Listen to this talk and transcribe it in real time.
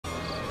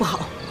不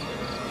好，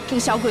这个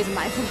小鬼子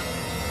埋伏了，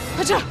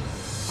快撤！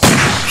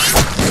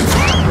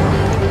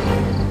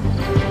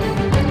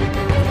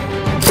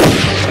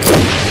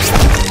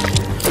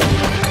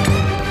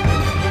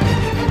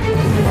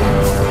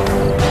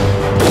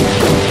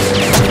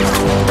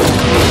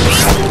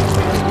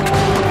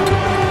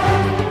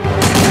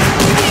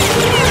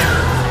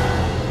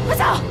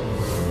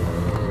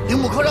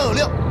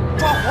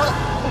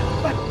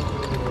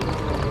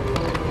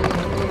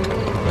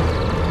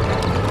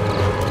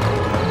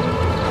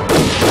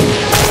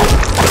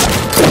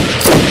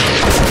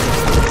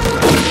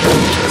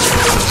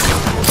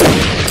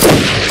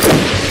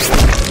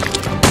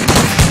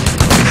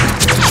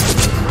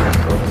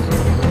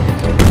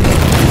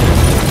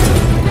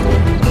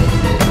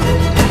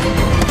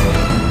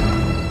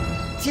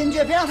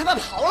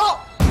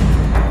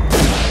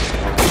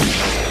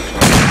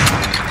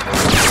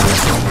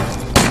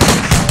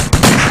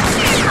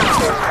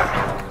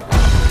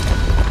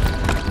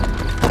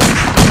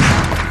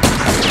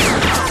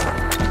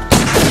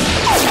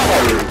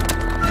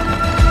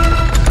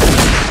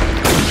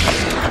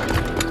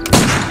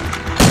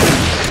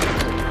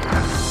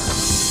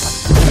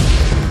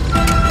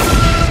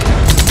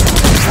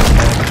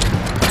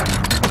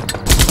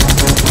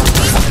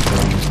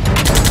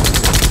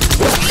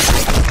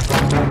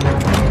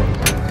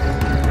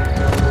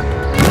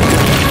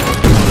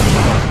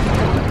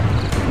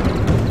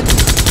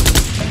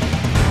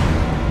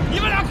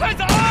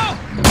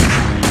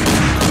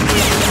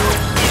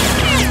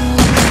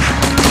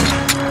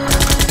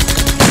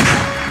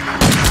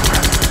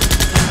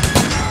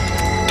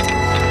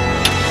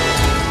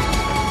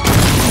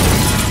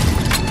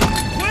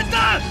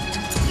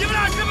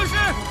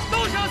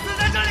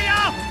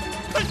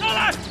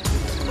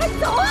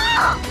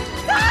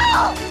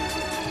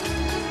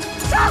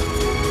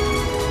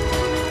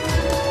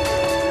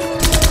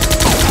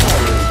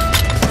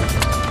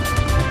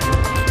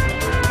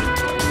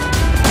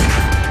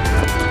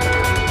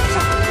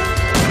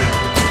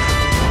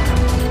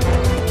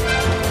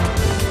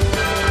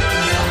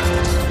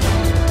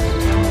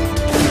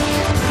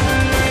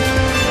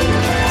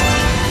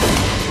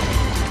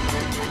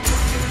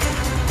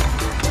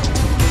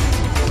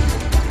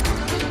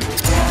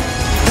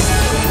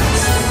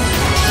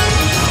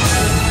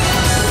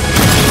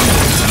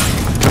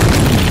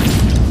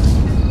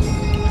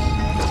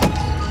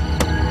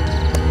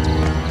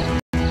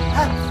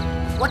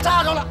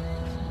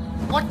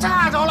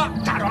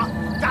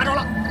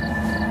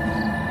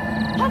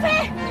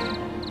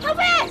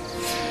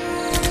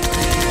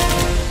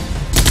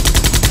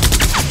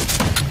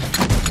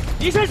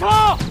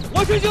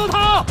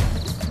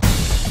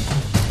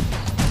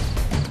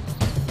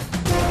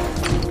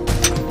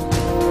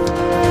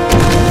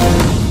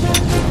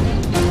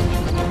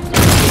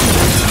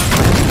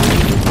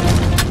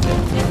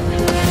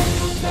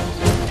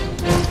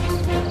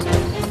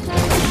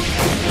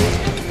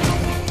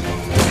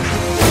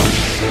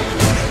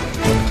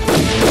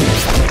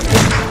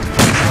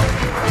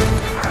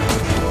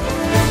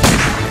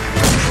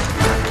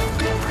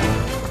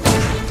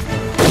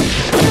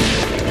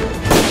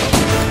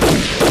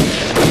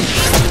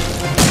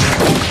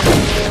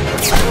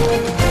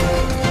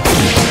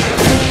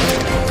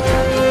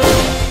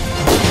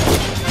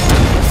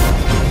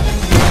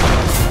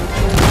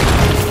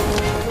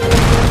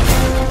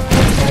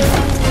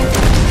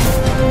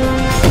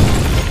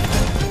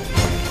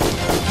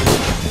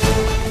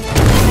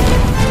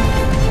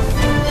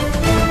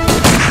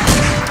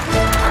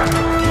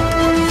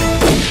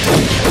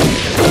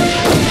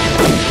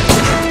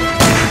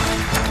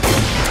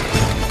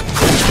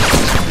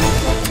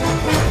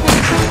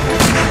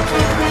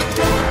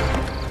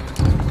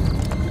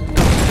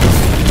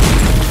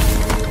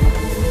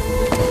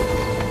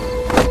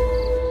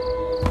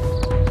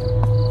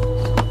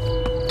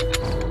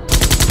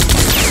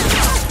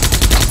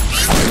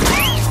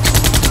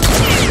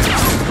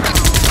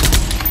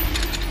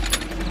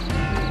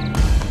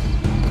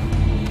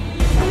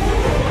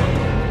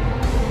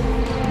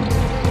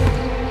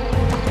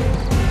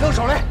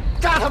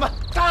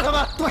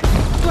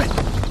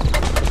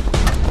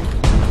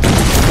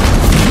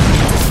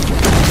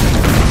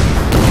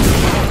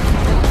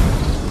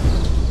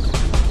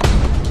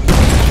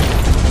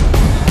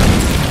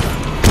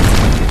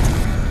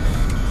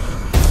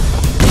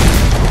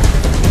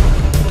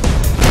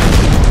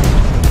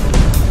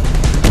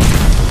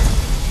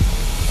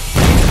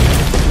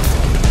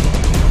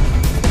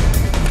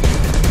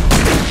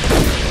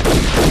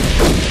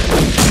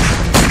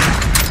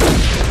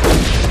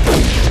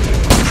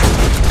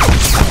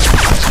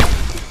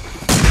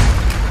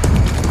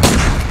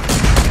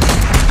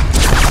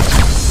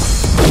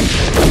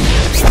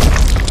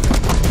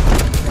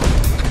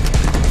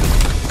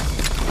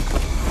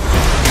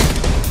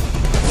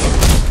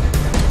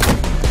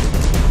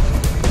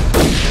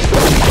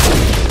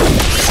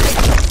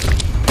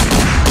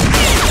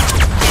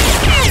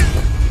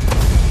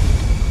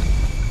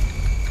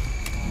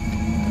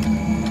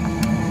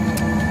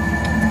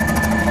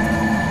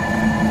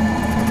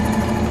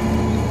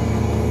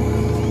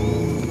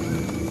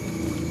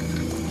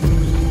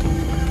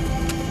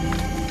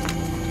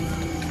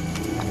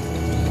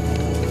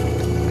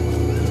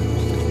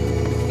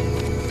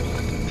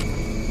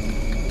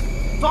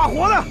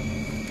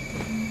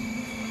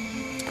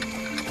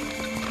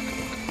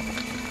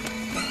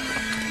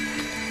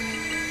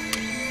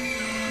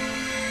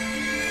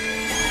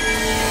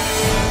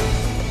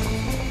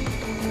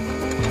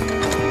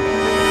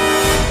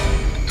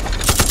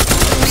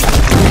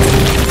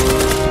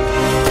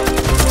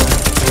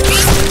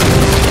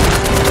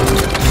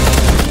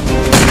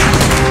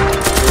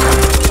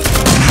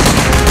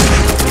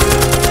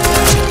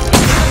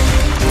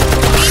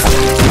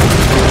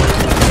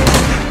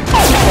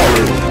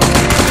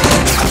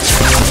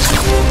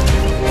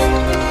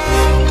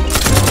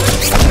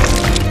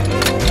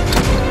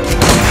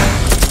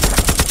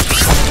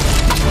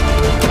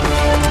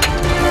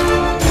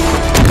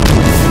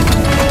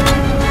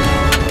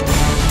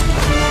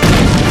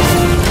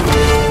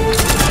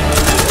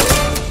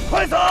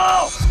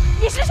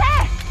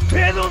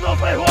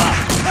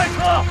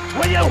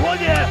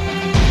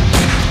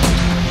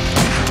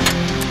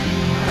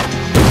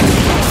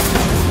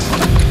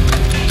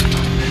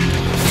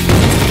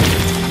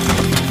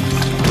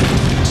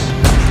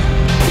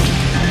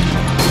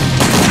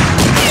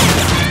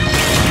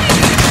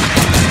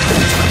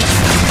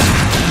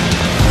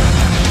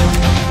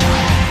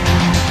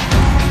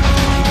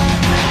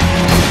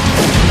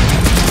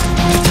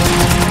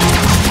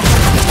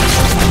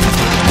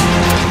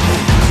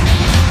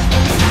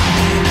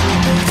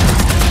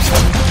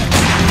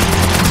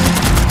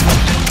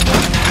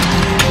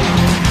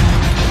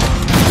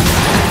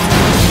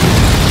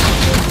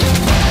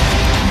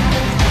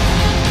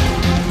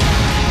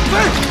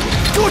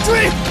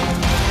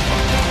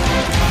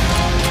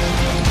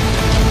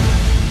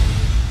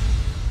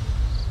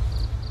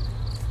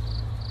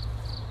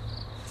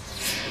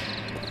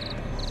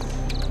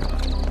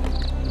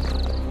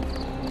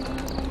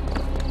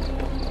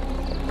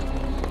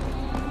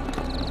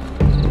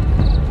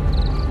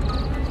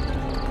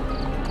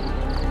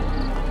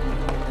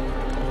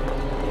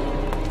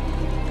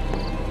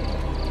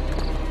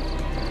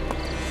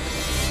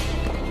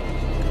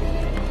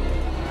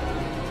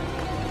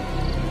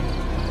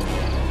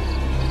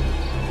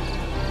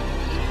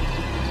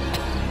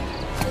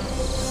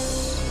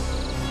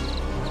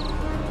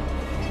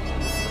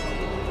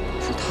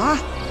他，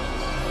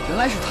原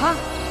来是他。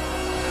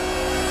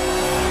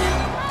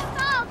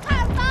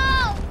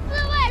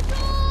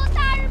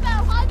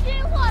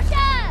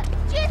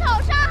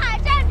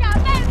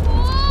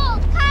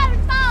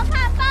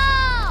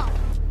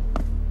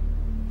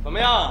 怎么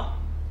样？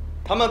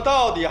他们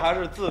到底还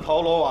是自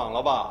投罗网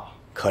了吧？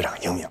科长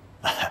英明，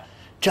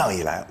这样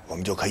一来，我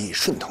们就可以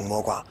顺藤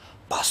摸瓜，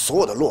把所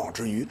有的落网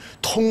之鱼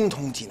通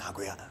通缉拿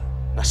归案。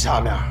那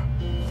下面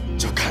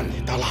就看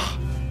你的了。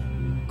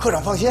科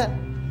长放心，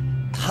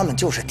他们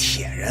就是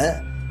铁人，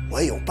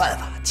我也有办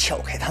法撬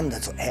开他们的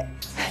嘴。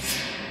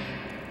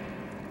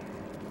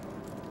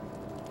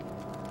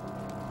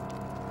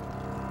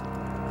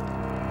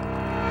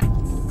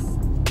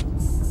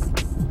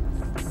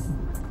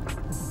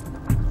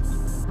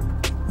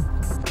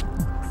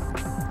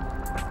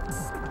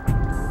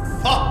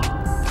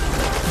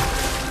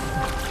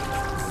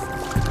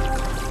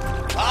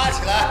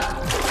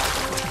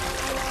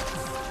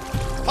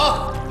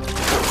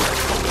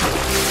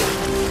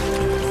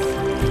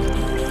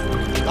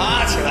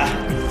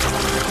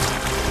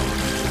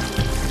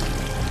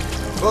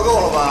 喝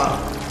够了吧？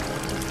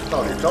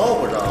到底招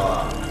不招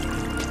啊？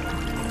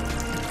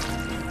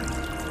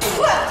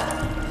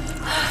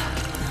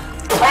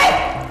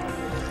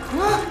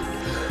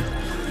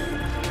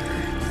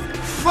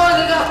放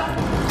下他！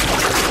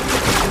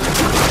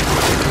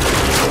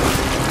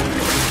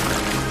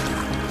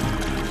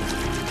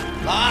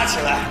拉起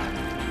来！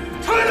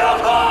陈大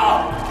哥，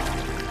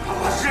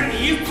我是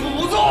你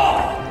祖宗！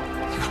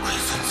你个龟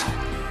孙子！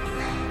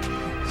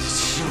你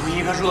欺负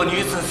一个弱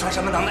女子算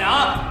什么能耐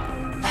啊？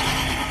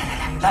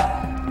 来，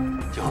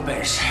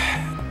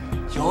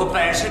有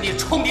本事你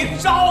冲你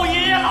赵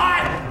爷爷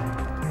来！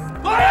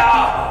来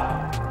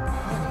呀！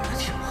你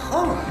挺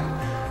横啊，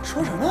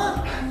说什么？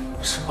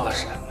说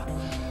什么？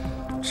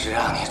只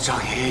要你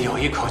赵爷爷有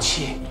一口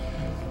气，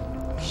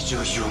你就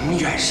永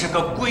远是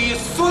个龟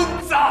孙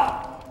子！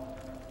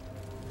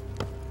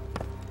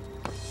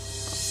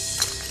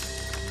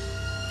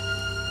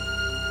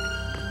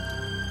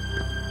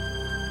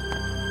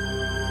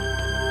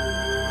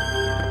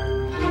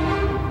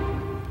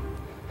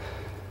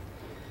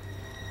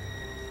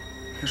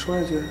你说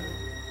一句。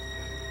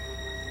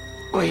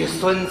龟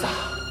孙子，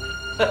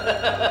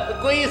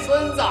龟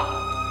孙子，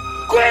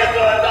龟孙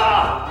子！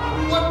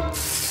我。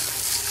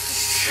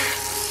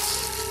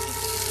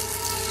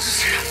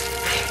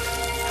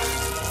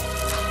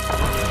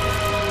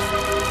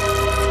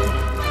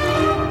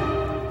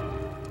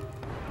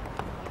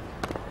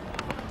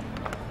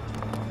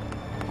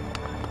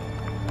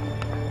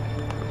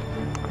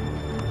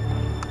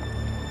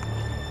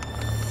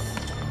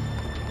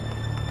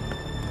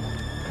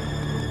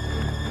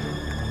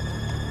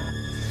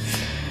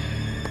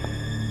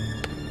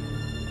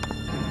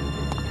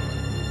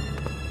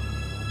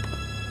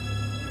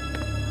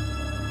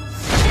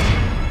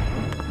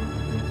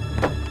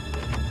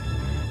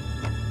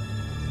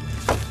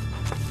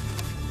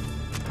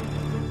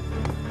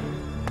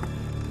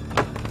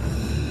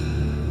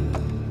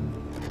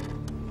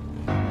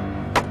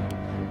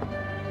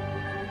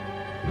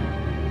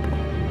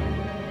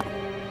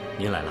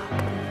 您来了，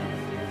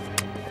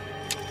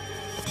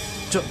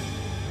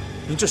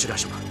您这是干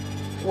什么？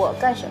我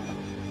干什么？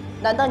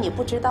难道你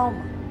不知道吗？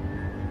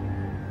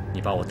你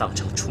把我当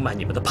成出卖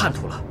你们的叛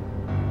徒了。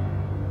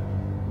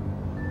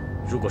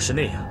如果是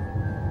那样，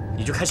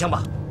你就开枪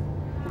吧。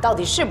你到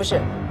底是不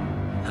是？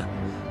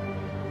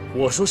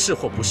我说是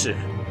或不是，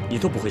你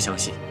都不会相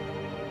信。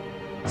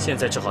现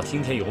在只好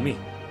听天由命，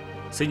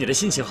随你的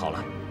心情好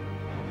了。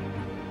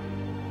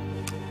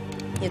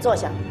你坐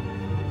下，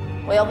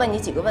我要问你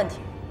几个问题。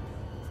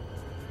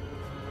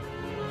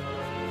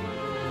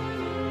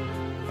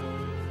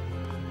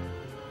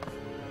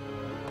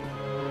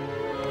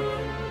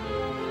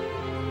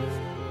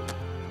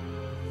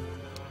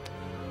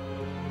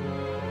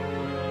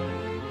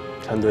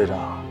 陈队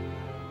长，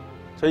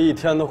这一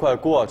天都快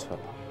过去了，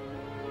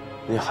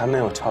你还没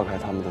有撬开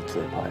他们的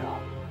嘴巴呀？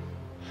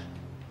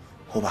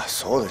我把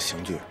所有的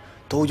刑具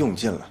都用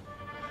尽了，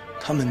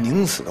他们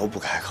宁死都不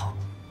开口。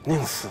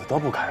宁死都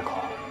不开口。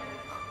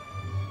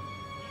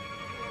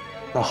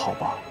那好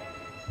吧，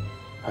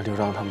那就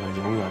让他们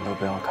永远都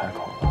不要开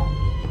口了。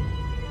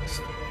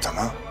怎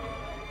么？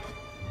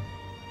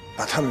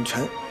把他们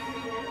全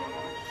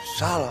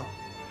杀了？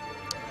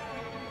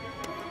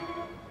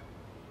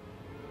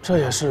 这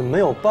也是没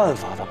有办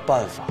法的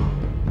办法。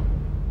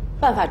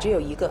办法只有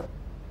一个：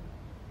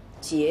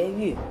劫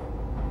狱。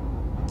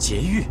劫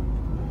狱，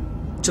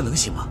这能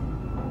行吗？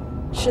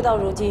事到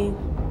如今，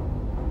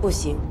不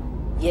行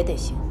也得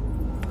行。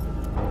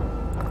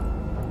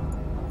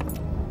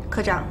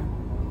科长，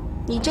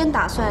你真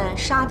打算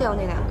杀掉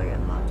那2个人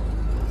吗？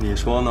你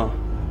说呢？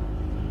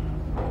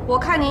我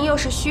看您又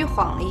是虚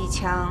晃了一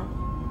枪，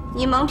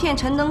你蒙骗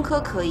陈登科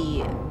可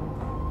以，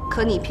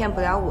可你骗不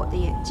了我的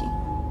眼睛。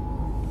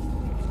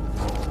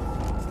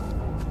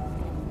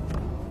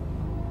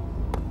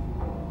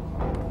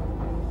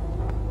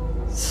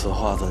 此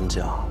话怎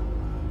讲？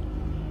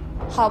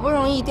好不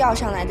容易钓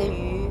上来的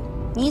鱼，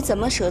你怎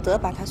么舍得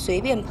把它随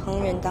便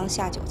烹饪当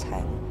下酒菜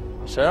呢？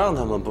谁让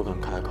他们不肯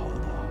开口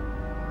的？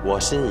我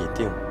心已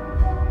定，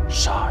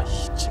杀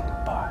已经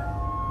败。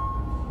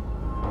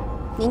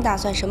您打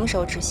算什么时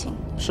候执行？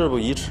事不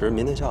宜迟，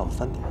明天下午3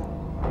点。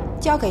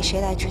交给谁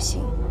来执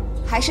行？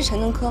还是陈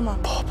登科吗？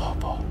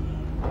不，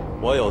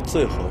我有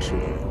最合适的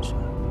人选。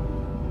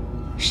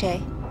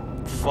谁？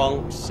方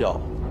啸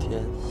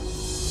天。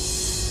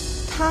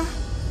他。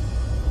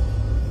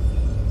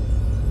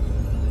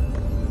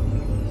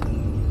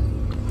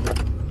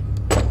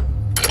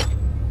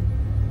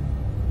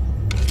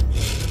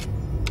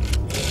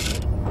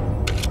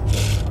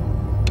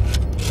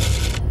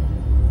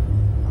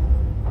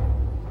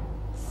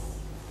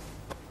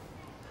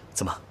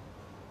 怎么，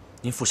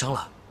您负伤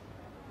了？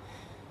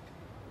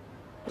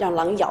让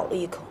狼咬了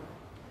一口。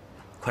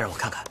快让我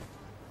看看。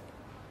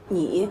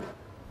你，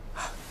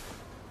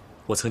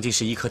我曾经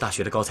是医科大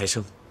学的高材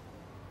生。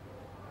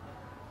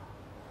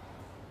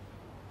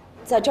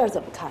在这儿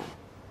怎么看？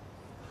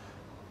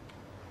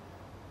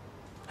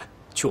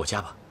去我家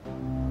吧，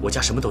我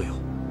家什么都有。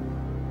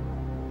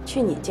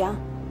去你家？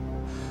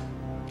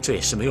这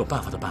也是没有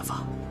办法的办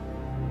法。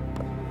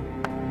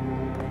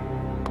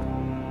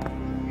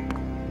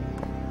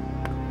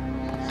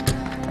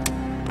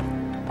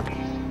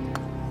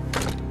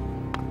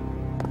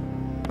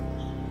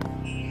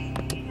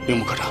 铃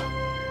木科长，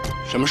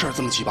什么事儿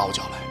这么急把我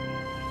叫来？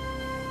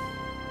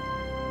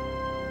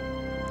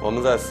我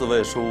们在4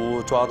位书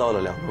屋抓到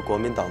了2个国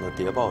民党的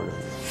谍报人员，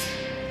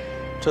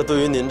这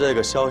对于您这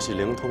个消息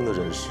灵通的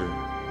人士，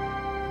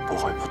不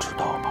会不知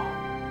道吧？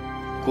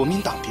国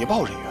民党谍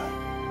报人员，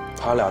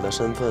他俩的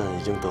身份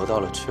已经得到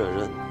了确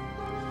认，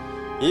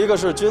一个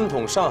是军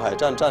统上海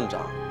站站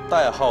长，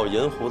代号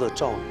银狐的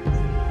赵宇，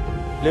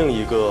另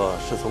一个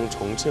是从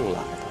重庆来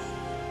的，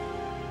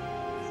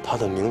他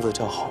的名字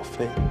叫郝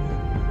飞。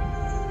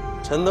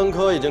 陈登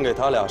科已经给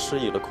他俩施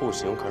以了酷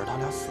刑，可是他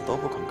俩死都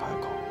不肯开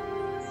口，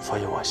所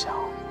以我想，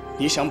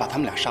你想把他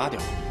们俩杀掉？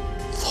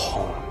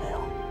聪明。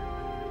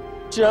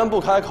既然不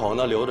开口，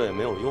那留着也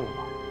没有用了，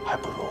还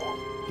不如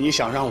你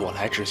想让我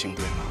来执行，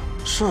对吗？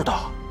是的，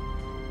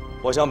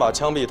我想把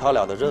枪毙他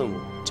俩的任务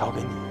交给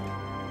你。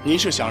您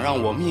是想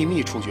让我秘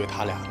密处决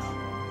他俩呢，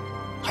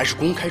还是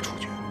公开处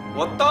决？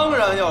我当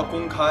然要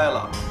公开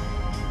了。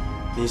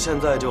你现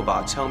在就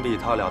把枪毙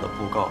他俩的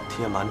布告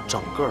贴满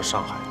整个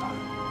上海滩。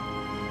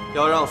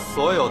 要让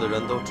所有的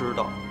人都知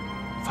道，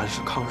凡是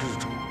抗日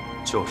者，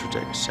就是这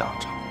个下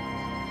场。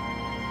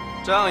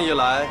这样一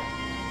来，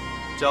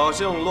侥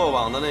幸落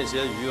网的那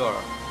些鱼儿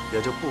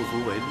也就不足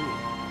为虑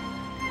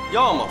了，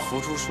要么浮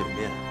出水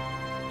面，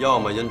要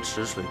么因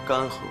池水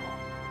干涸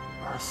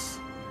而死。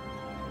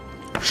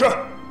是。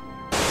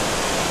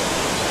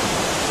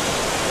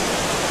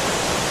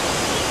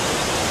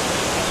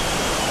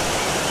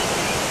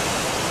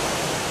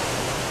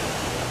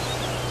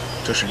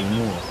这是铃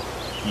木。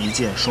 一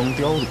箭双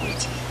雕的轨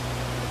迹，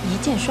一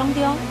箭双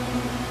雕，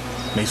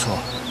没错。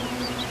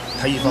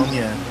他一方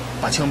面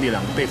把枪毙2个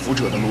被俘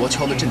者的锣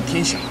敲得震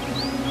天响，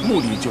目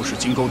的就是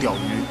金钩钓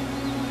鱼。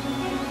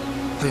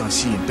他想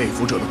吸引被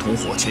俘者的同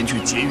伙前去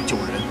劫狱救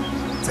人，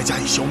再加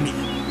以消灭。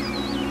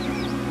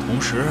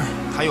同时，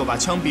他又把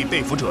枪毙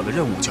被俘者的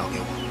任务交给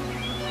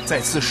我，再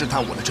次试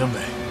探我的真伪。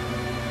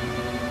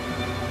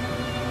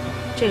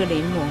这个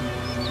铃木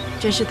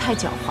真是太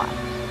狡猾了。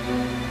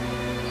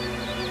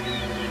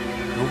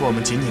 如果我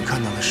们仅仅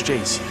看到的是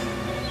这些，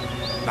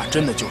那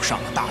真的就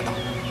上了大当。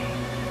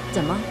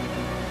怎么？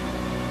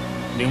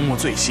铃木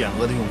最险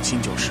恶的用心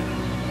就是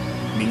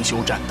明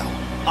修栈道，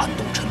暗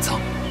度陈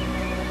仓。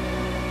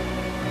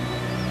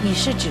你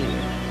是指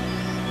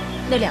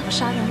那2个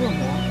杀人恶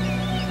魔？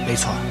没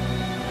错，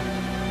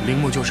铃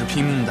木就是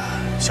拼命的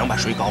想把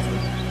水搞混，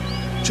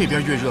这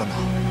边越热闹，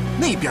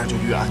那边就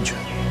越安全。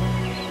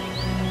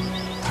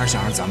他是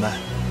想让咱们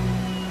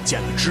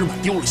捡了芝麻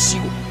丢了西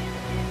瓜。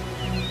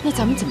 那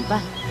咱们怎么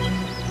办？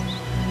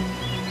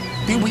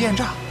兵不厌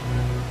诈。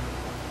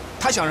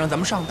他想让咱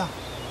们上当，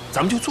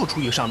咱们就做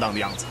出一个上当的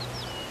样子，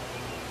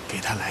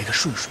给他来个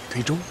顺水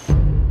推舟。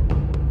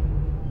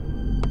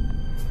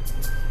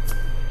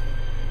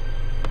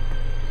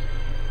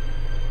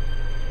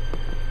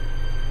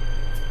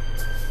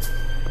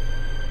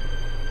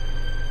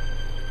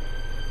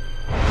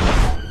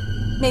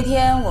那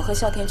天我和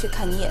啸天去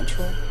看你演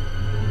出，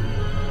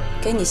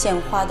给你献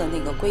花的那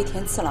个龟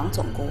田次郎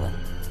总顾问。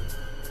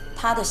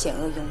 他的险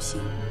恶用心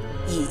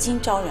已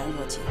经昭然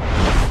若揭。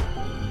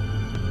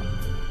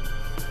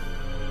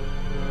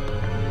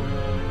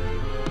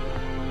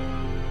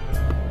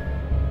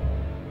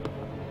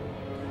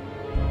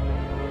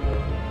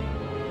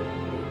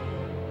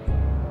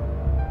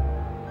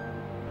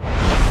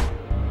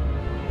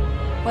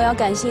我要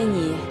感谢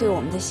你对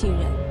我们的信任，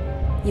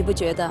你不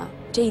觉得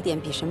这一点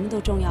比什么都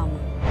重要吗？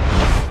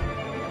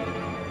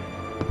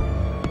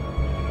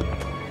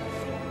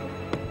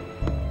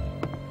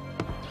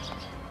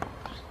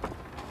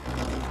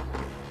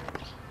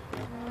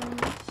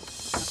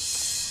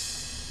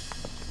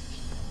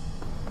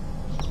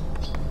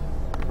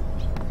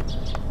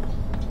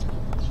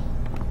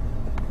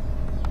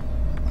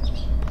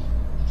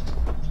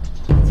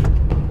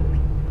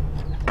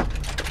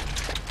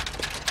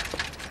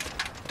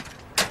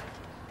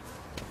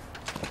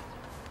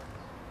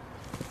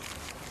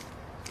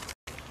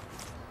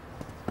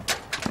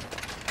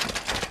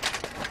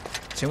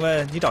请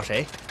问你找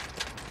谁？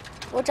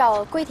我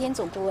找龟田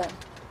总顾问。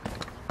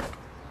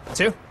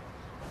请。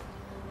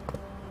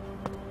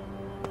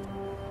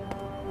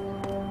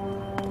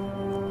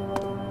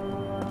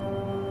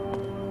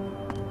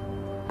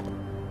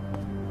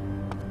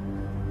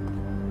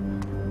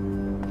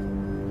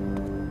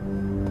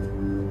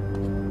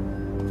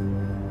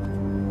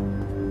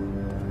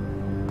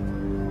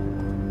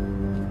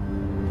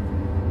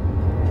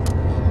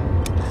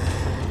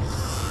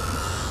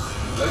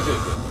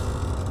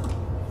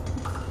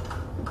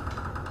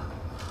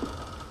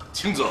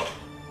请坐。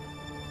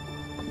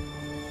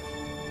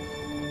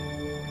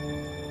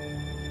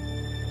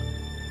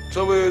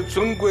这位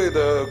尊贵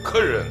的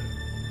客人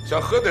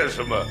想喝点什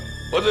么？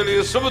我这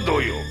里什么都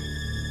有。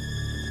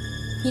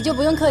你就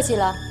不用客气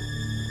了，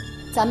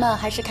咱们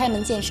还是开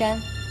门见山，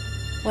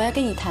我要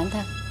跟你谈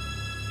谈。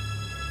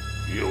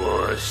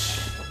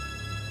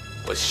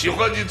我喜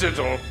欢你这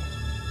种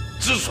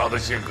直爽的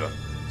性格。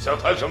想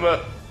谈什么，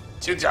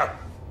请讲。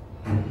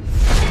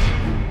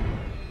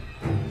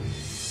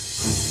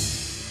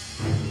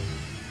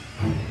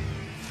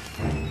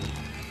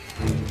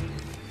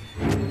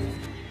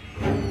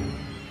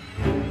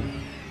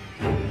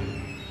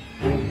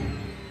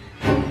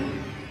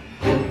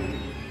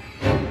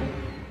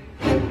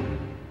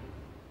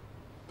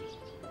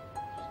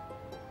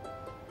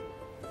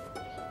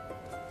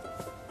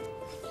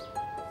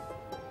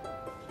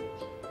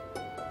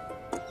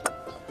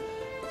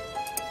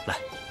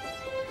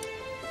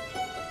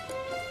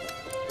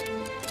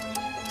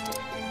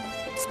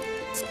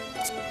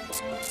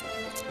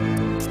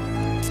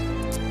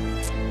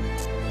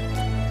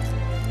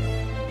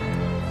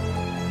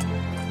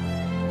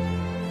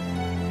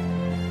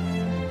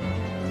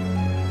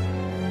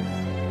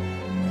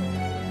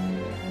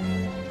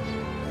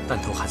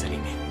弹头还在里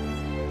面，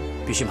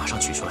必须马上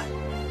取出来。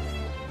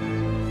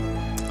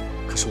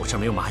可是我这儿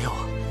没有麻药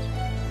啊。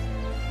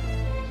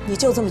你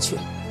就这么取？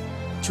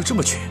就这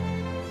么取？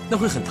那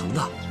会很疼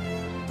的。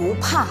不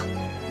怕。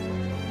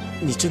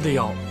你真的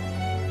要？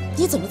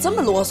你怎么这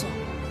么啰嗦？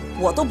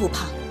我都不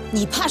怕，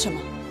你怕什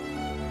么？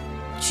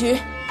取。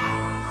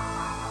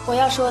我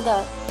要说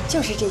的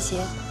就是这些。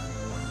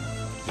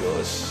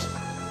哟西，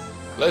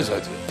赖小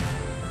姐，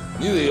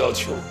你的要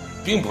求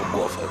并不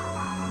过分。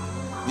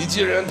你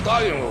既然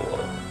答应了我，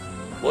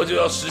我就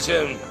要实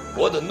现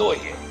我的诺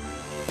言。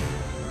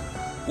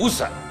吴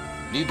伞，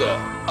你的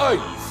二姨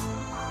夫，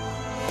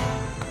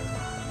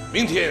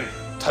明天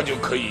他就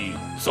可以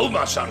走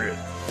马上任。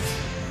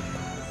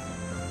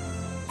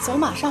走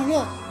马上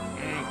任？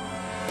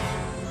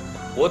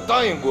我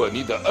答应过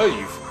你的二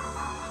姨夫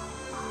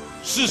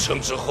，10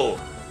成之后，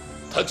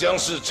他将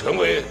是成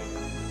为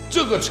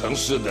这个城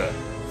市的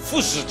副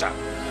市长。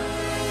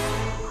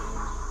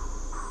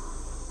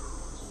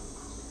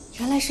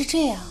原来是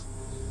这样。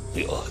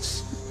哟，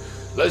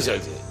蓝小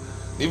姐，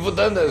你不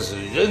单单是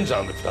人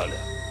长得漂亮，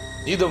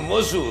你的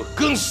魔术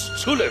更是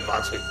出类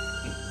拔萃。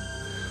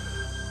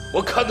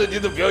我看到你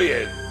的表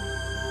演，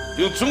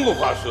用中国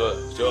话说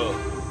叫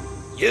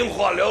眼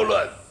花缭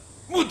乱，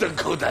目瞪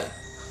口呆。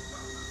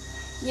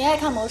你爱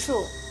看魔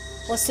术，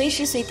我随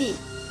时随地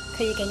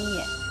可以给你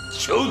演。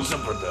求之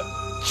不得，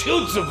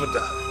求之不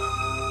得。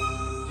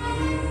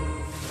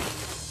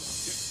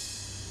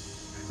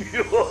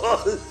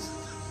哟。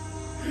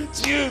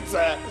精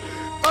彩，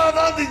大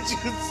大的精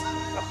彩！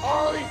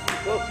哎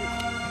呦，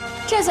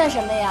这算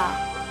什么呀？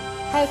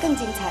还有更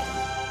精彩的呢。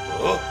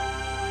哦，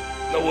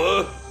那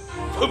我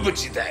迫不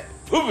及待，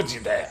迫不及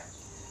待。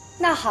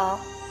那好，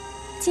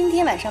今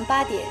天晚上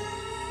8点，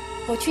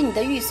我去你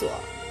的寓所，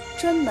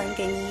专门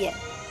给你演。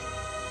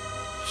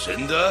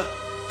真的？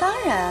当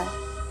然。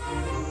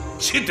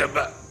7点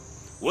半，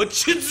我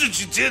亲自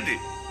去接你。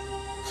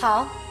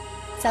好，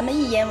咱们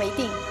一言为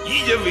定。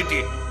一言为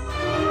定。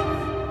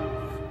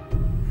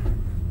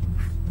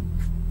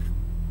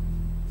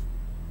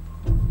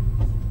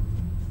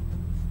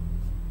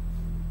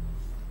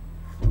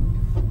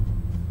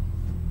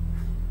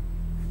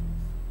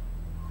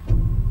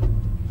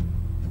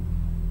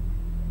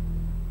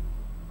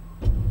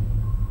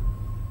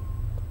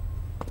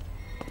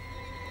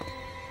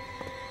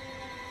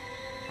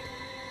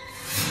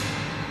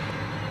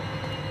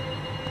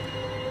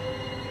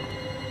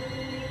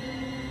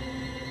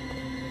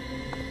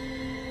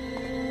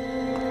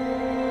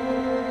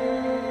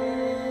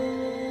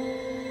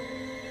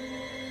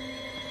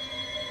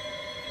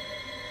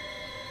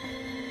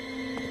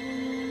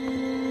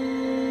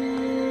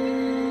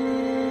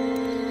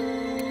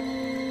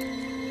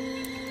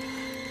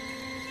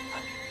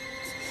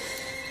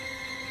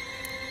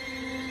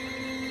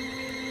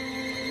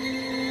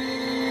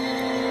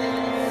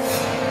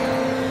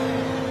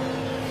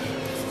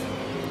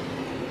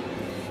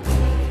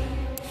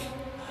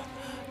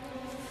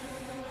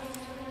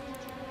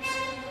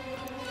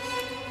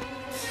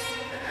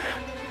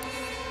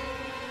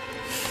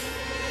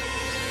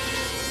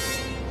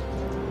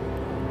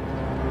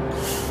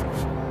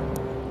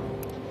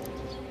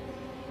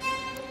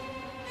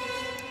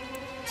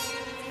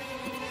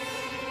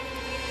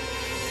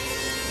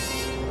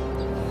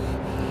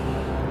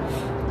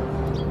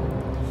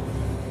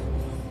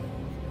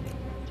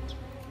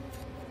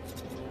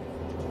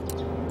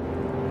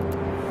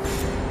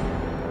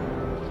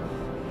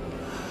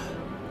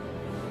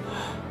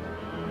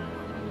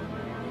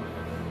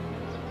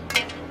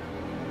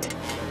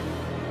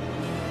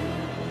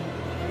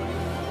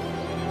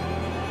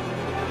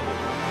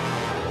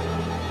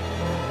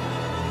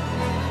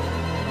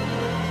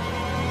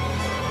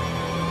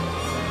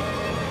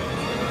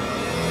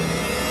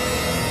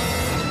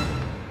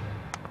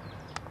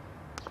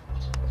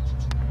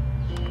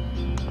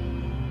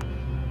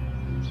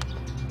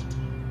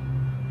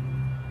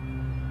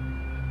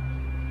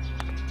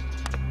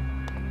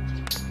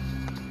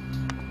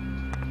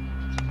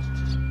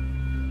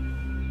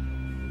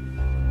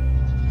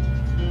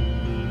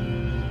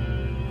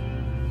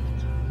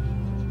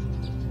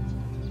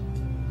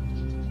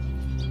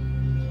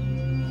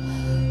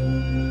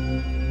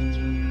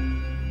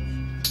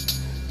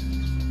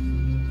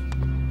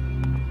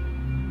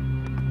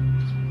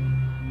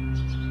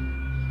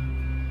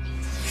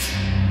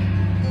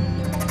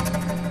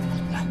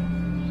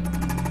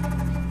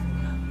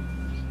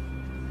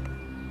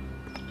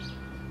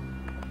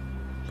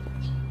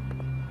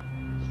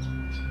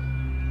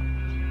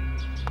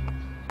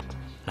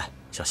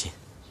小心。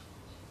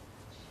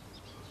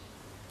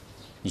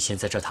你先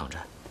在这儿躺着，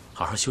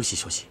好好休息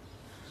休息。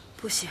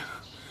不行，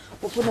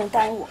我不能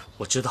耽误。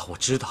我知道，我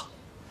知道。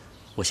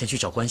我先去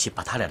找关系，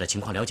把他俩的情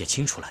况了解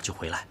清楚了，就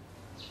回来。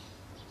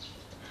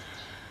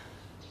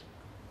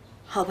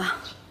好吧，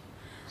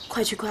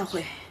快去快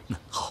回。嗯，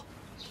好。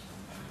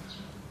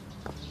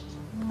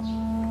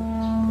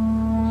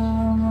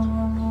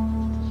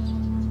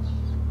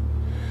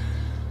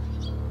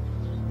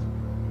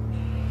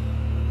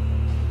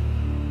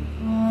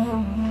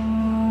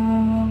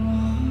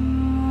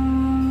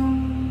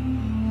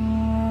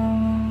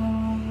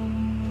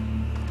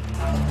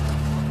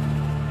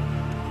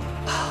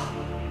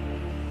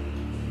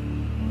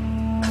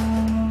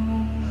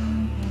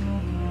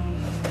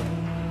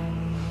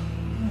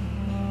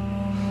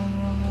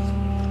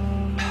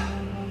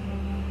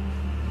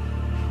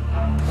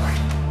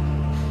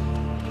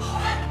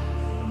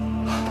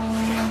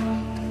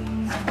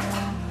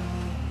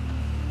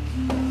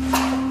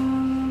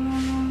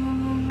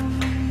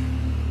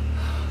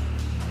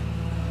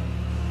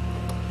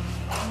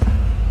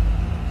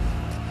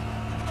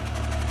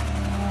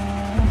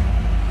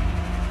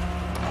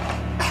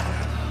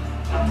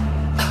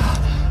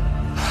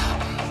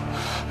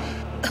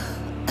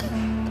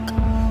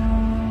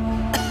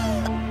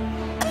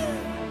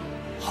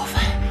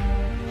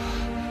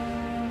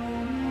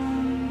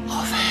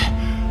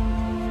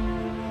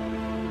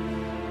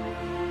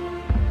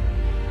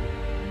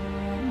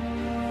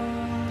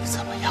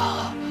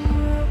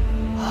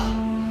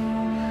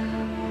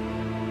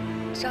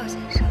赵先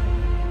生，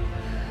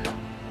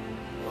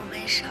我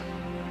没事，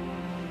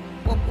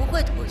我不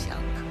会投降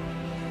的。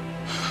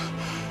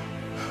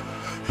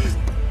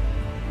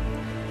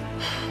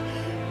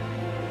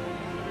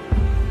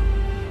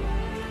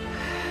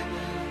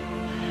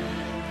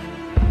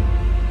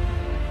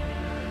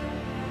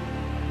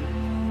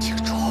记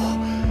住，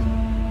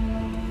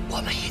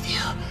我们一定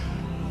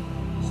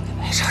不给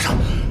白莎莎。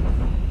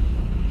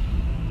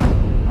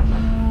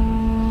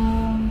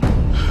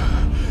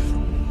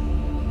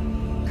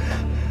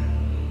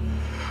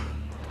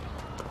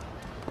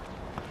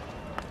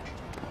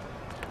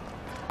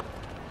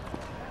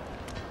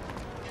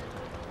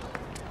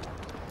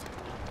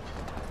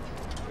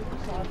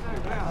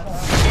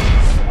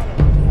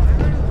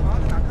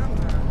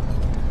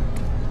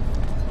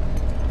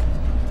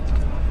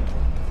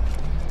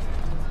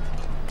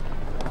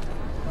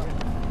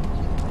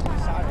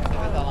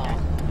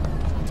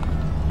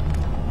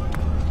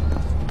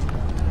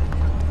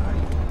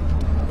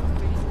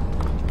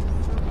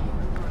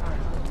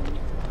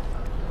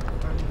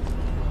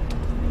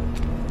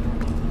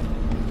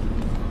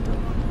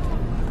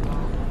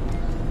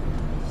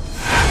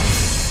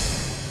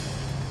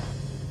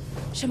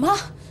 什么？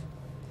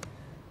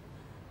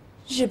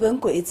日本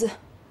鬼子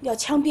要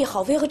枪毙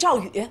郝飞和赵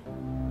宇？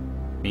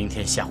明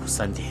天下午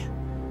3点，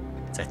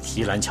在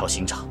提篮桥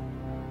刑场。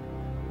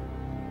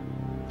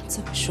这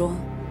么说，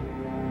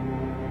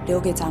留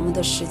给咱们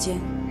的时间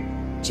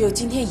只有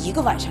今天1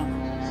个晚上了。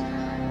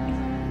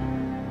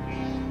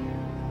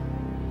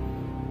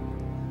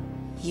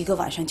1个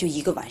晚上就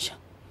1个晚上，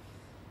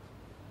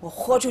我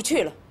豁出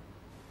去了。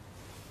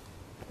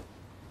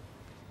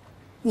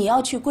你要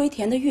去龟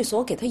田的寓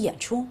所给他演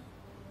出？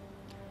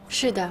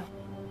 是的，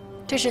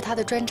这是他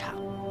的专场。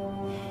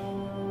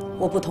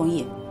我不同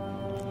意。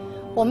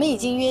我们已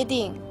经约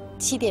定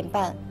7点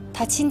半，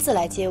他亲自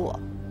来接我。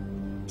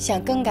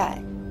想更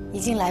改，已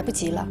经来不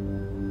及了。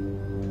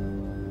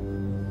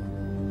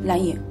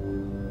蓝影，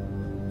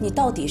你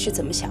到底是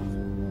怎么想的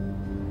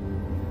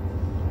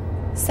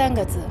？3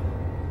个字：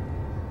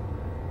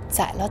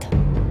宰了他。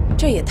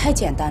这也太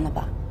简单了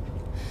吧？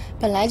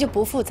本来就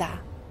不复杂。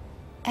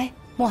哎，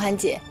莫寒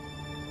姐，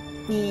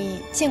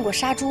你见过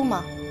杀猪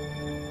吗？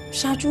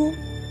 杀猪，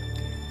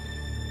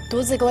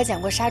独自给我讲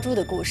过杀猪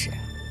的故事。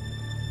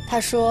他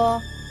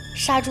说，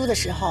杀猪的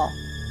时候，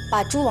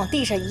把猪往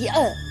地上一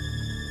摁，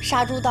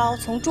杀猪刀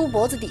从猪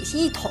脖子底下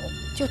一捅，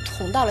就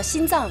捅到了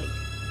心脏里，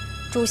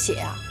猪血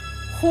啊，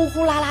呼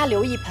呼啦啦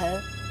流一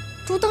盆，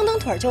猪蹬蹬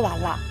腿就完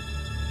了。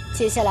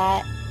接下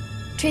来，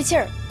吹气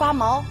儿、刮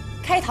毛、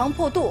开膛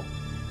破肚，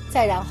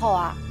再然后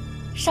啊，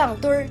上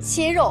墩儿、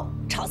切肉、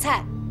炒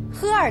菜，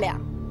喝2两。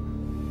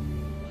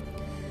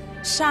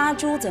 杀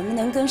猪怎么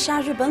能跟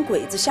杀日本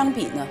鬼子相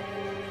比呢？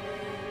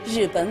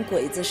日本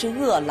鬼子是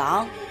恶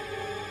狼，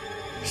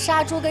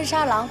杀猪跟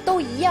杀狼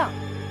都一样。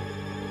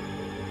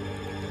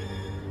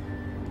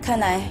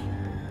看来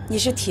你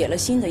是铁了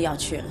心的要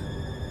去了。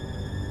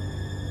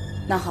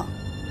那好，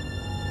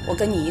我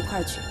跟你一块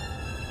儿去。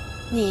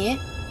你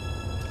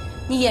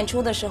演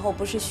出的时候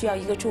不是需要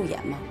一个助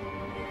演吗？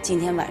今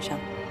天晚上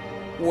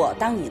我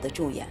当你的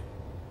助演。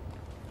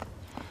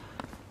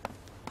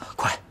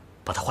快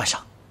把它换上。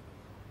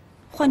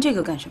 换这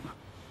个干什么？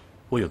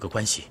我有个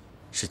关系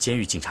是监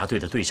狱警察队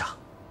的队长，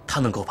他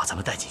能够把咱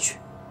们带进去。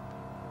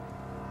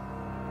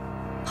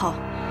好。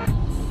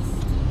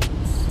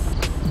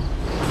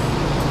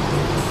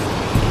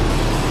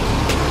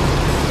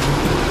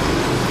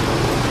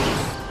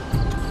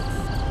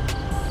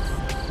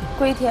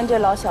龟田这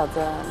老小子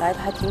来的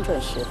还挺准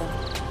时的。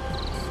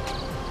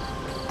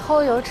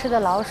偷油吃的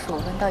老鼠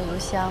闻到油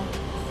香，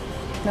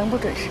能不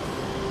准时吗？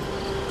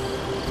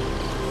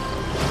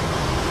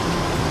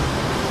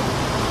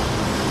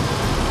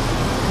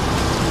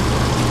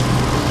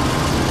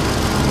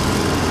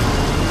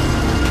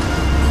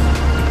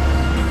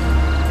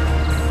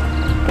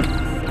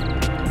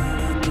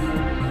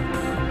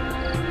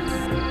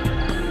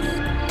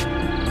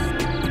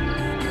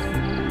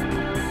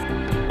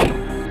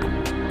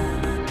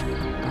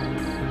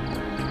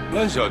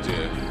蓝小姐，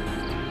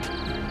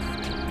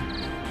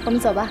我们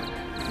走吧。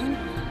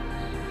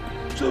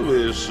这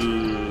位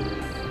是？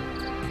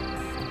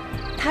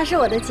她是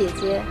我的姐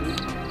姐，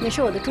也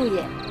是我的助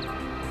演。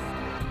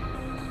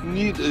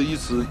你的意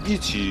思一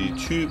起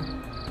去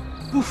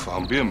不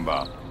方便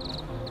吧？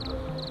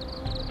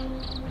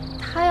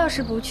她要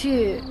是不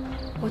去，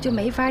我就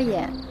没法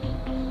演。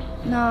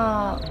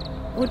那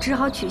我只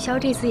好取消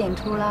这次演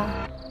出了。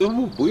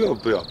不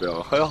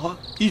要，还好，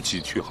一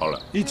起去好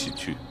了，一起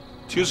去，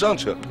请上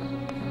车。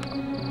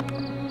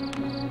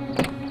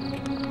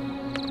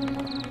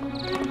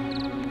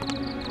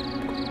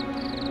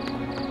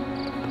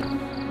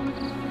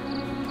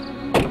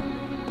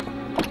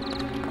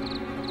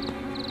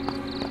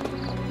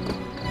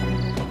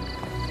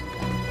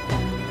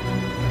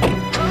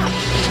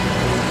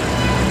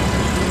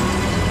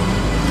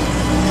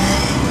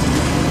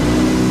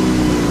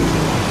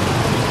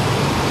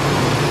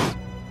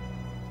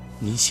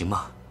您行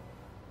吗？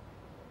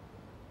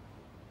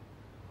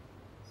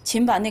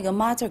请把那个“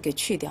妈”字给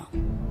去掉。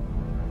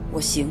我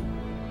行。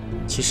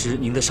其实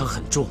您的伤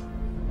很重，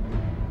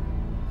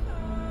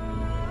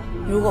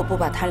如果不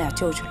把他俩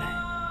救出来，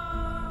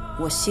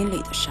我心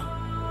里的伤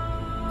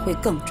会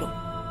更重。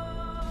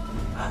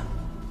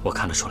我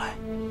看得出来，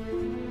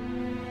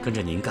跟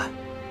着您干，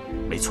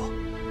没错。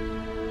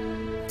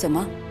怎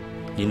么？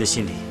您的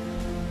心里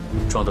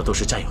装的都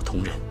是战友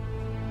同仁。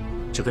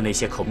这跟那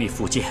些口蜜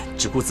腹剑、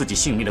只顾自己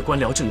性命的官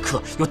僚政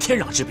客有天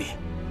壤之别。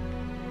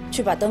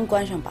去把灯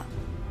关上吧，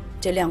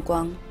这亮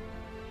光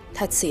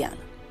太刺眼了。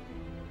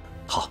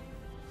好。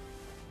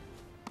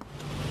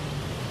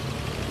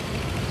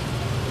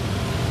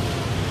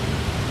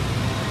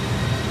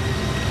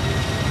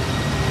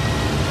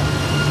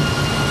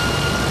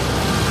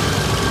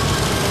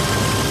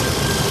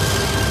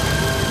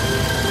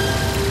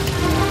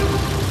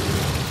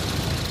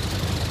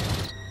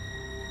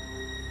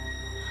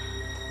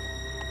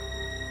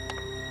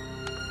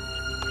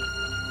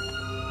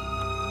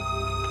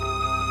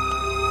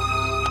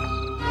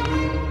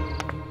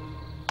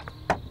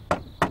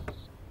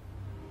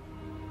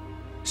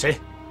谁？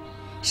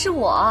是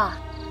我。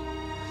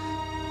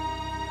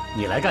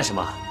你来干什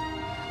么？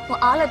我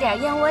熬了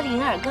点燕窝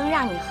银耳羹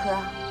让你喝。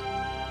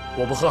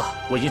我不喝，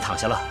我已经躺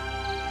下了。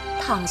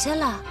躺下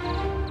了？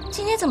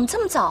今天怎么这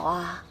么早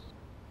啊？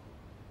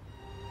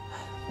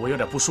我有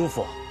点不舒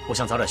服，我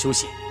想早点休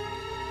息。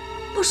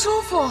不舒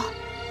服？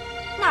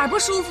哪儿不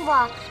舒服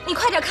啊？你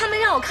快点开门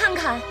让我看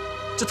看。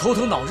这头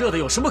疼脑热的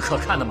有什么可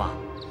看的吗？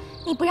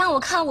你不让我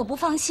看，我不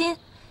放心。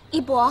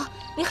一博，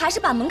你还是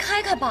把门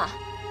开开吧。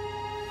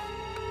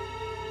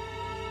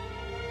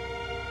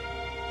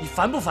你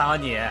烦不烦啊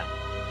你？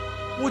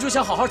我就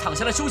想好好躺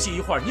下来休息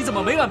一会儿，你怎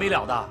么没完没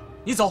了的？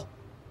你走，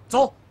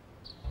走。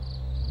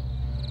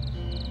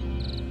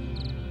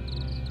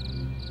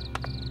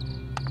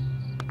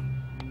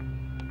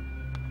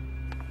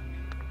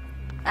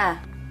哎，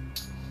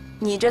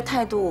你这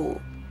态度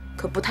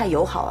可不太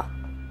友好啊！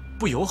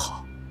不友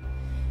好？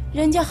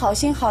人家好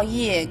心好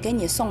意给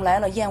你送来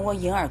了燕窝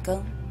银耳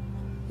羹，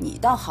你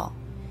倒好，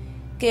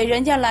给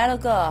人家来了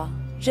个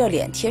热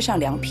脸贴上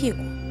凉屁股。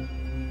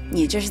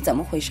你这是怎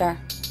么回事？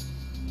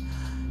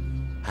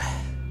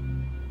哎，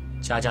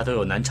家家都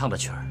有难唱的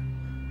曲儿，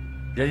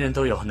人人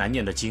都有难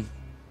念的经。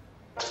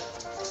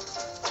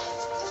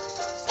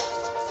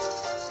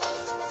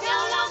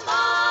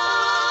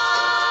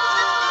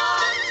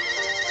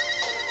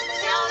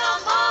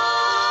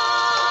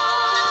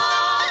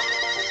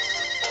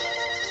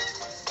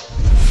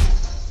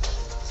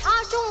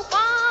茶中花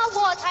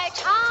我才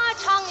茶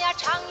尝呀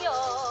尝哟，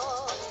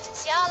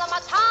小喇嘛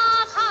他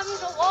看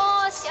着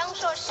我想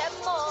说什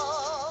么？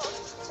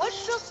我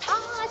说他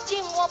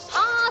见我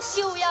怕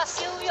羞呀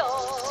羞哟，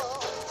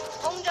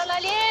红着了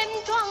脸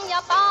妆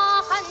呀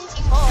把汗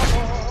巾抹。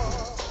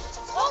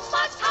我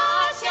把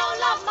他小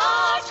喇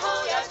嘛抽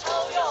呀抽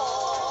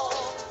哟，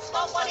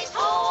把花里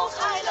头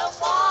开了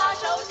花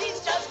手巾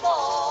针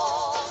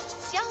磨。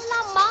小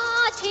喇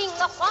嘛听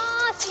了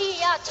花气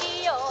呀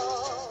气哟，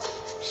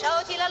手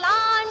提了篮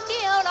丢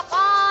了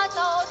花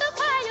走得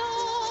快哟。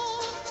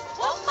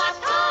我把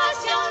他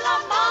小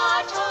喇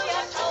嘛抽呀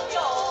抽哟，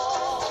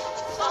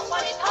往花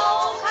里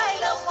头开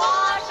了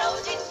花手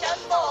巾针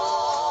磨。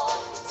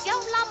小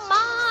喇嘛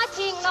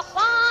听了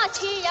花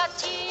气呀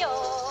气哟，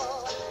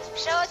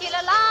手提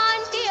了篮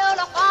丢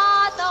了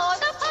花走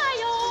得快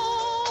哟。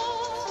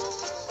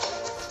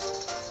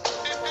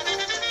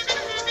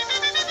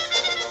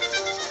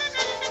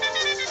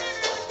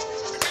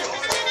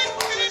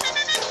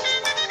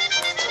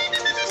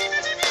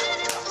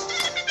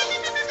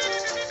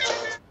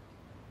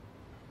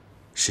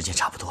时间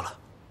差不多了，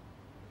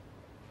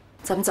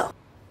咱们走。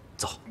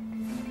走。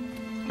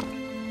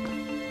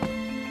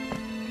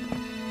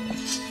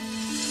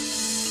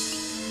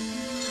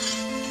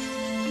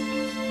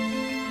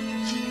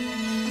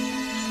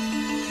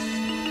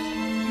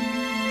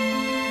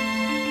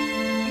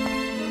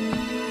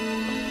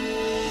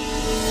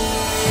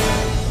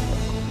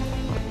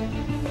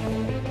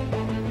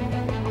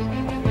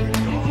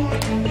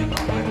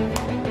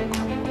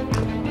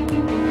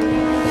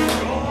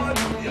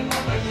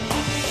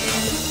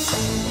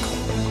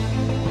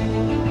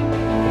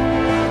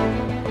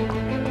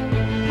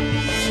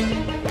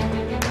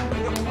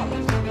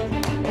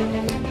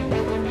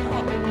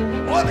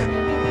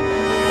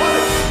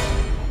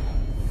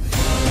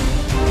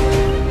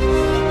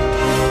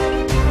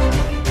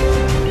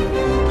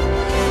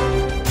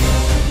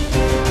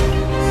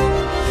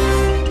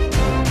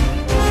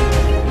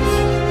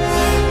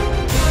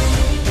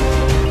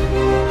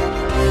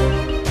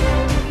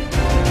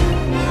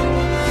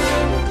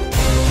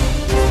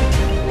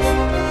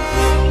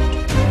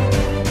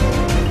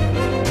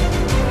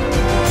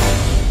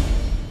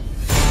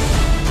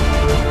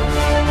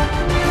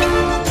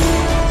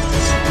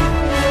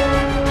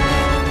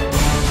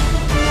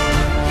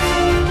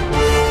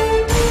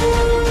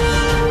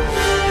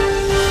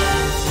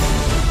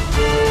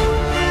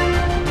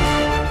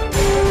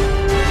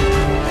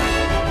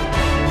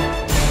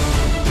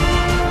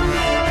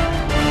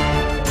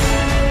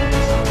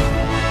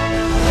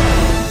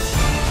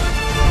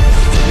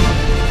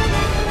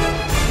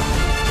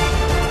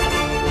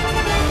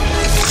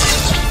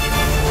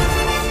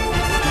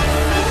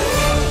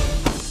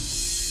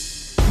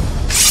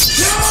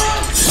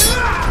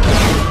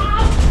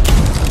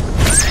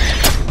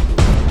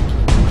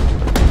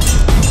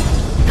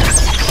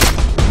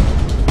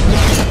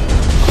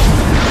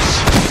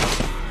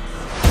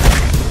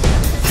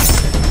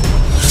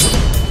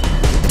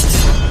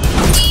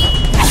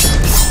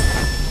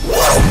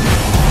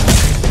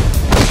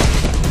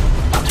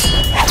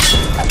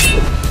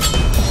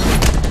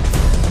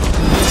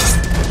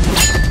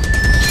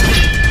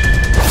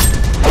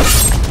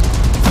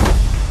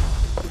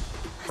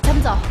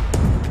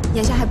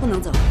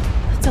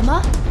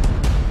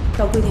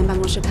到龟田办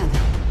公室看看，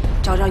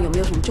找找有没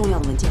有什么重要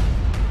的文件。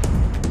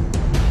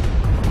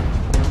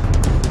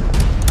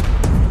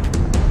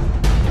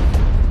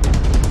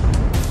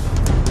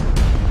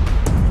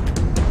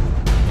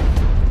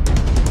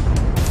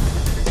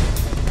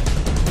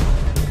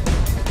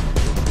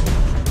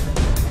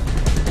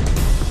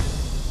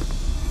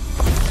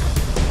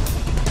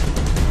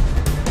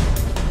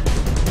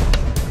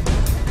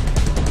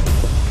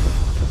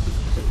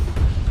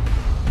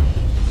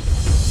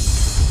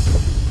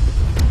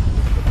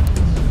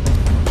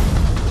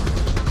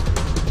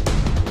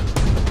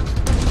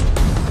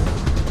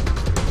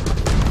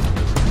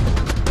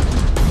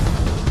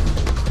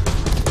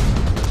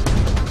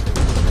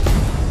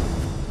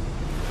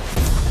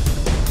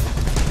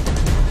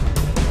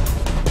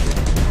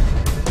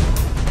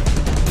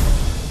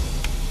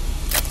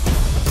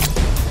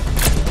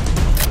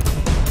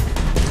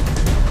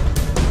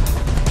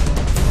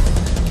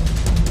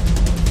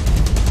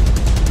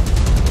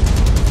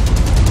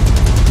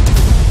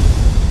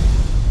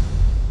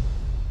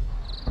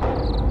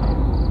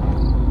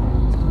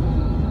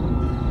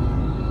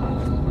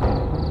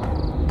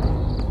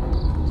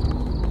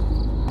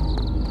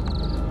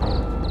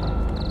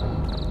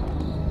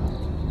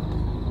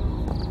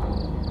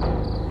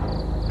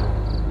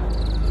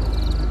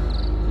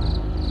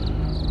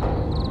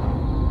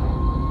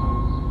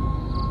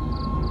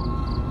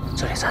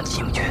这里咱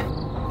进不去，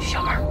去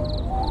小门。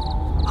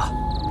啊，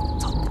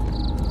走。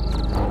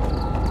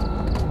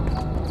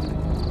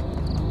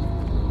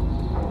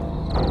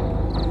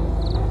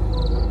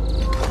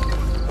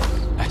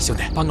哎，兄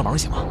弟，帮个忙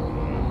行吗？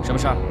什么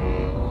事儿？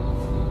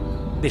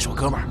那是我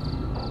哥们儿，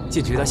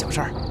进去有点小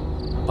事儿，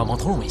帮忙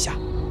通融一下。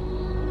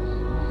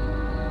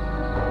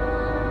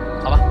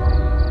好吧，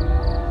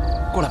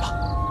过来吧，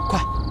快。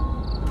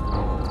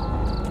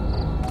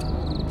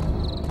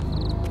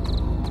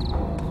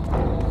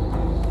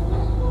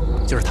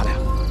 就是他俩，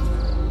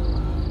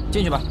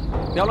进去吧，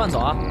不要乱走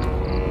啊！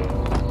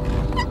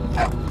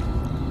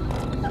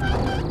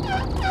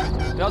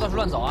不要到处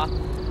乱走啊！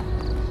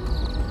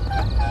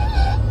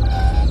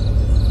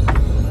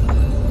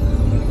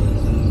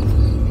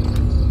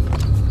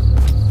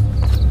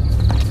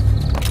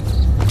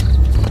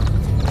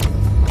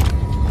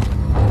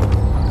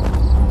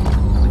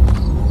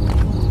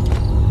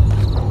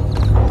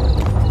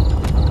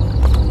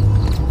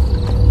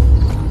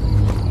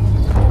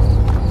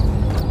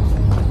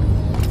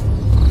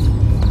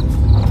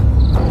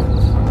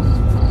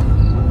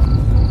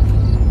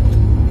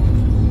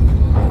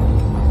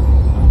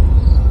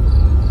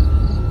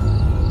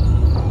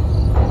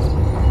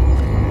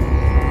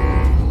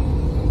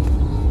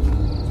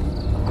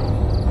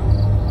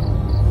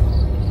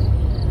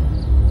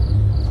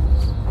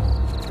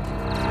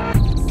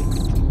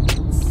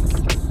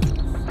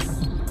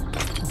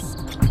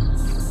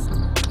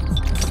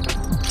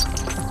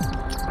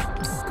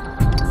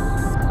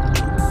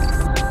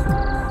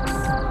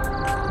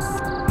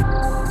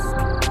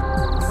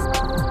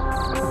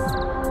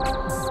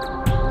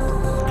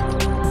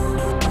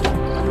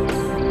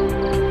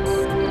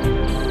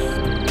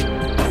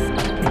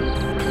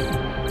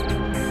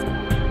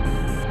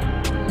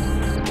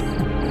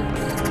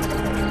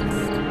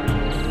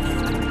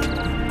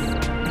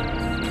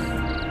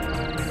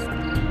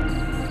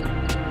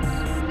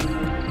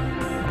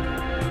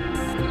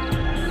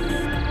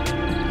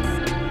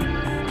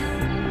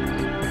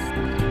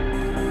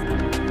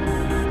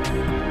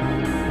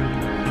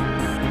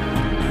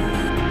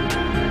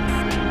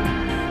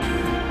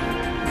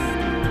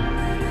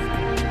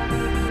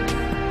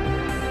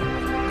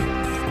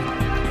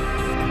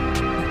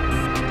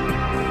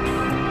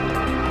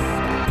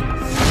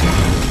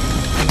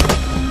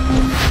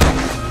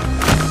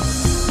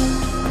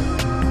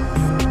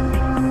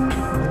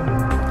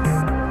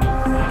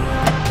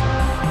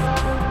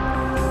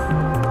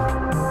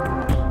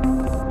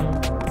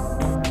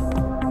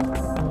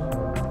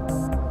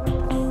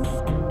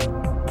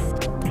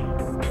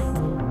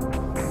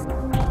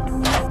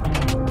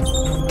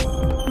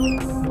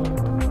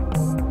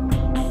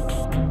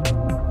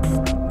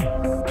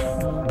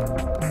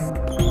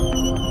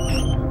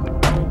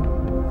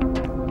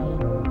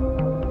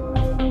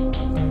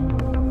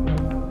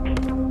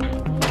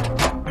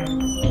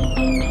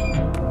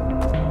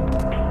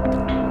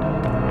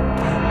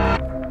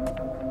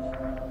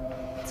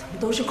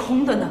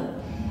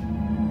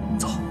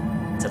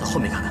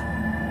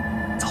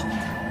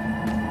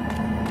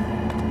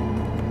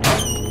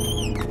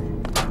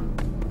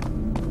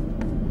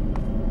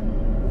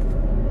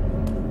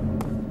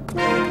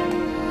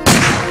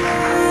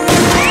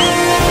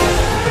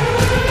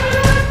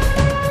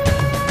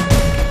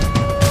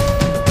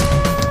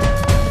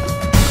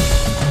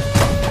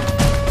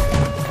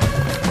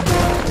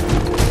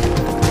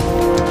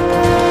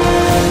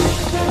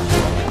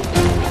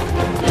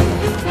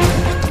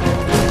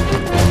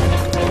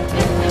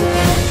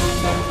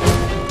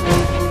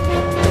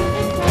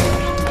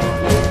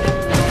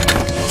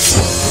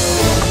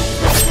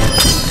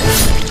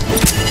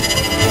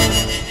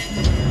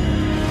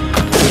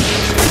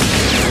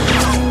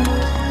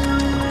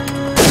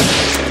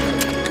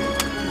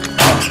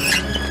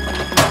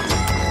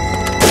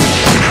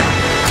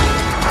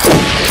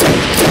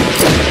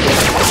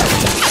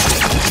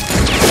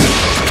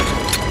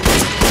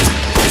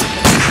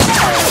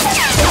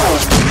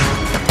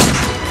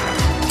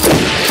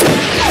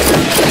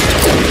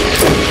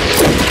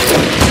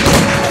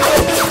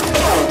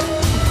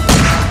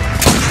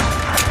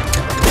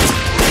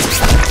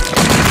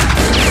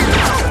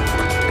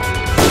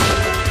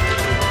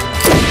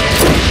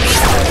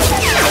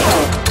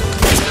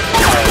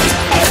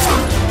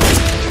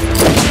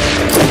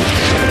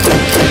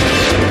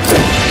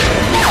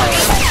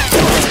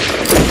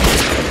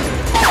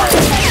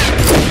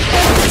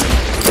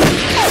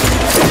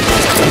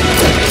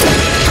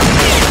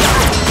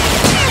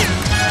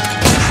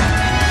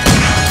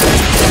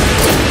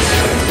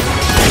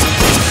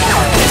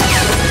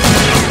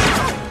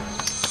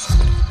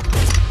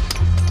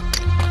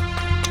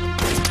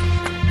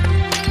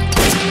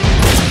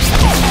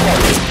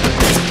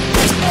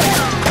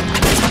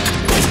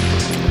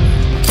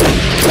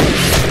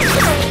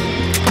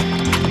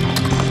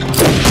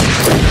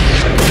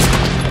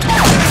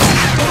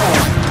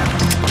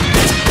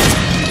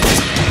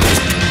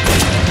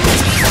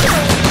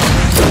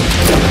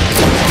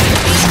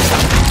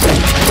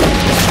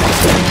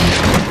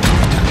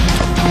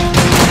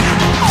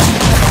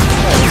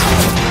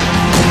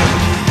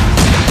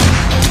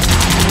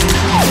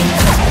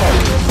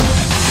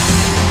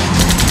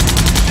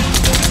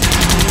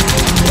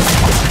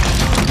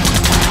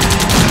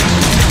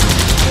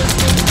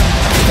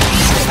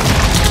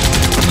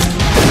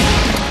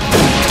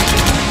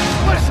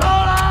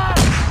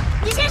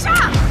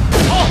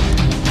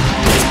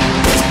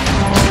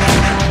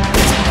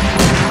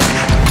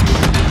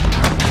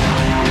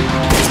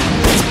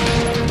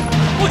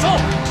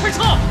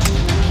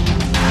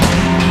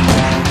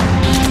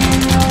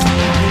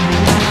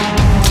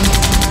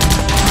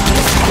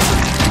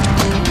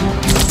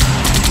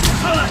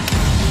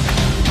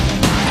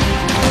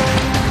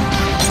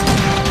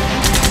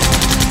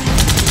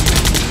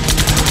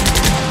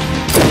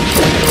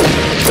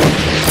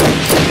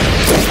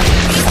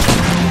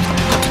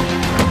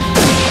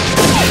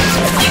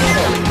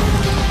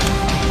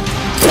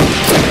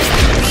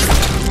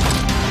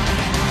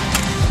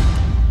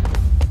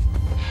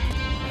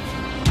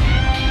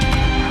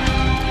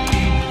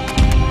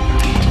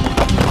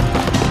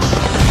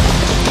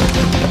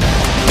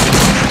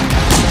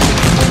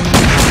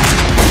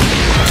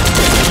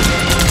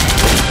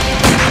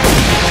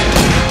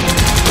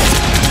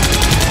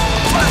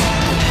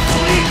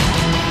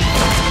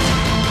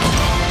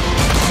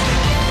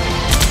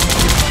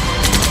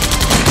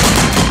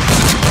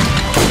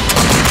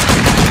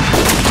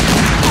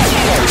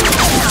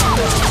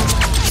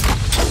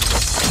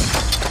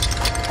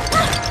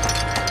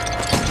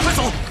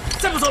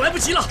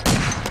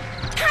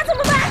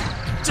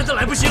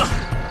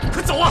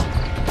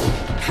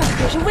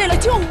是为了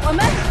救我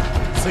们，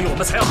所以我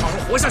们才要好好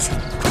活下去。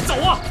快走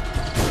啊！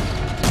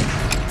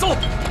走！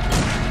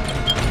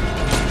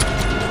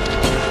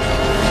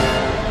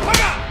快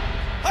点！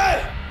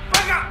嗨，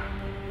快点！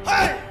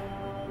嗨！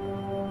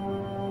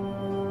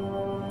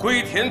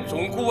龟田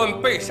总顾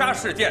问被杀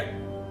事件，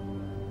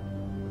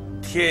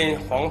天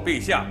皇陛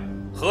下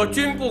和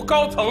军部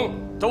高层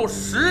都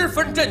十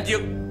分震惊，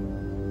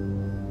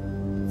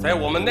在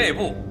我们内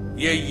部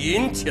也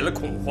引起了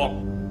恐慌。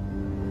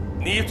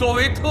你作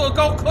为特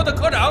高科的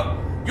科长，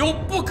有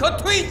不可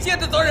推卸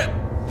的责任。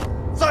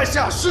在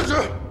下失职。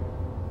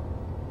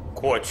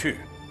过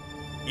去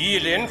一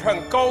连串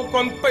高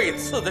官被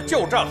刺的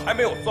旧账还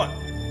没有算，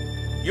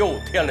又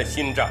添了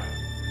新账。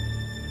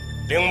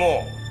铃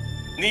木，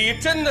你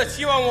真的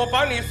希望我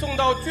把你送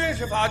到军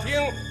事法庭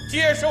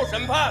接受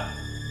审判？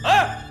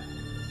啊！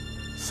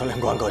司令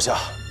官阁下，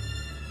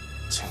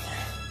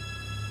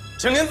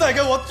请您再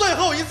给我最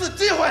后一次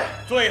机会。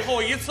最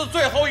后一次，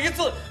最后一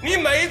次，你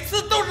每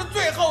次都是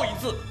最后一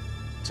次。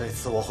这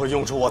次我会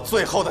用出我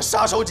最后的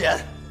杀手锏。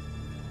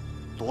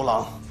独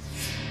狼，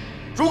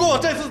如果我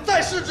这次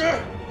再失职，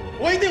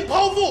我一定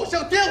剖腹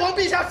向天皇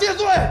陛下谢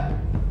罪。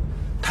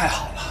太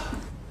好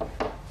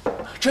了，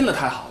真的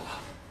太好了！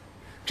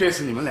这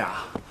次你们俩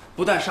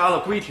不但杀了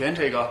龟田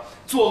这个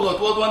作恶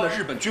多端的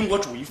日本军国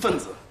主义分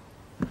子，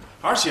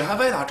而且还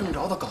歪打正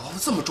着的搞到了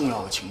这么重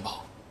要的情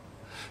报，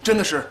真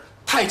的是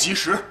太及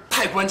时、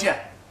太关键、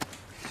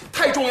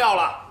太重要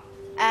了！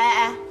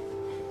哎，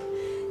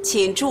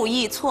请注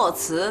意措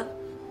辞。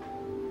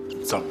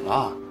怎么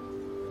了？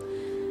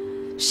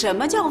什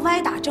么叫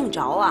歪打正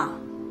着啊？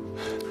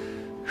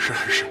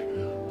是，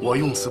我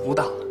用词不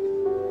当。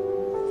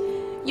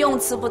用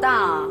词不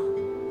当，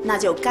那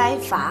就该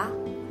罚。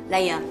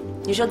蓝莹，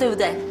你说对不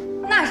对？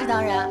那是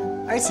当然，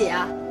而且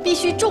啊，必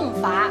须重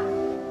罚。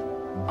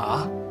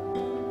啊？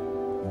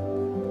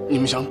你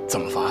们想怎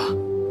么罚？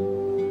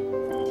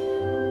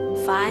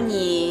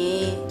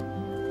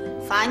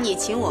罚你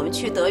请我们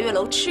去德月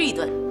楼吃一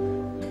顿。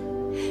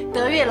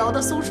德月楼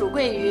的松鼠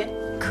桂鱼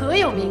可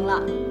有名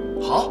了。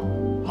好，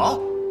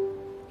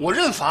我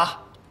认罚。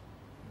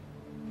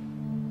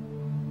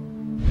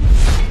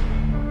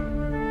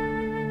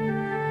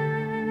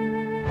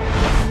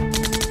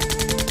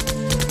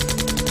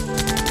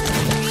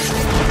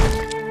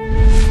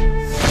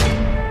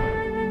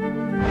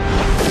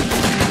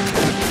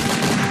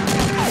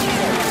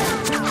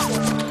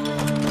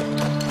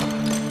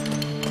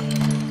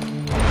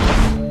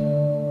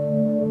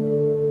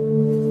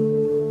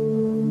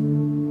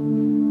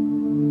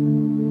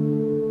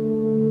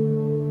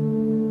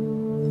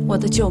我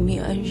的救命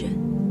恩人，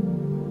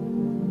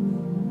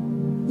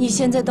你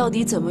现在到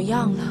底怎么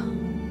样了？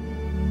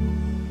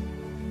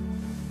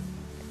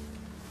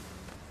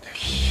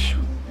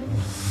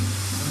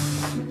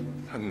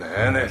他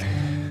奶奶的，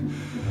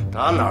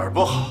打哪儿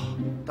不好？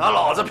打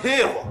老子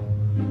屁股，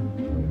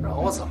让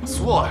我怎么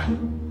做呀？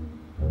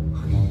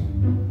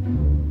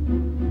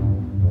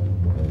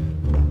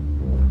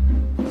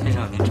先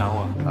生，您找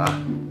我啊，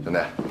兄弟，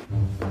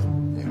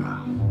你看。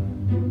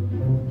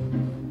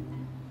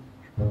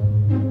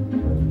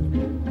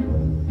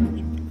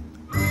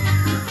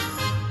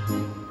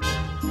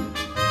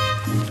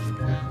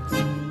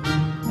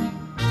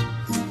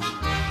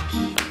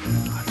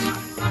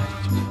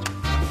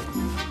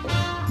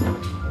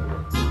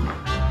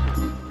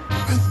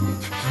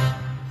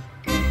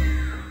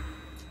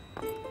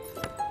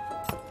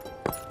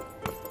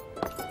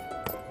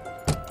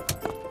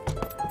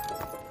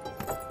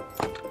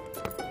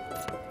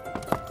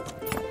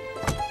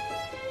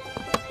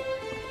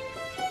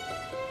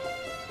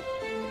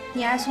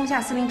你挨松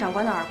下司令长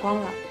官的耳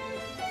光了？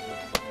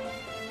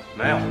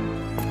没有。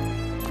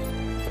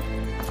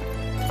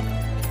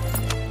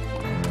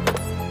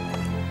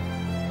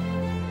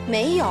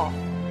没有。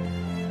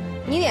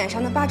你脸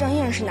上的巴掌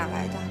印是哪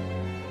来的？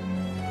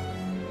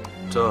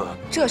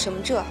这什么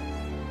这？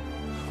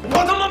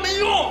我他妈没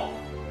用！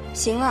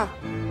行了，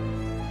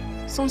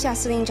松下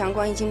司令长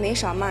官已经没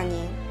少骂您，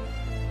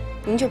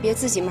您就别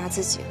自己骂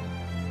自己了，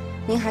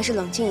您还是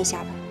冷静一下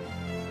吧。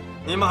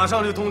你马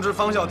上去通知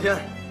方啸天，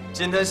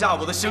今天下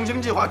午的行刑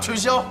计划取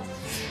消。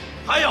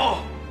还有，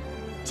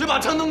去把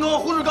陈东和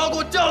胡志高给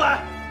我叫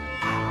来。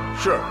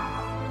是，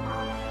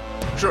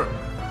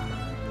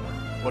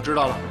我知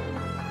道了。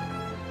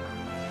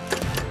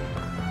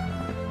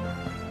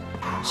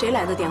谁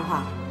来的电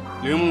话？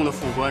铃木的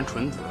副官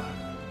纯子，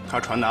他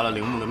传达了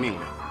铃木的命令，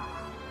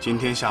今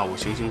天下午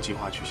行刑计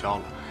划取消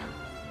了。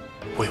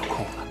我有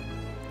空了，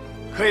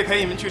可以陪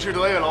你们去吃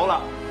德月楼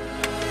了。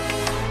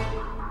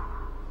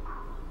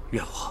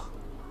怨我，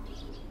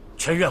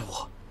全怨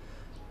我！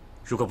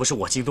如果不是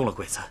我惊动了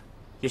鬼子，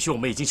也许我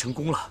们已经成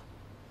功了。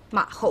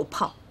马后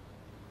炮！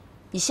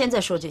你现在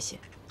说这些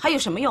还有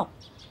什么用？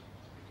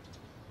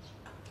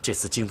这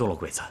次惊动了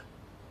鬼子，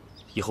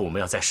以后我们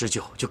要再施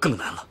救就更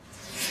难了。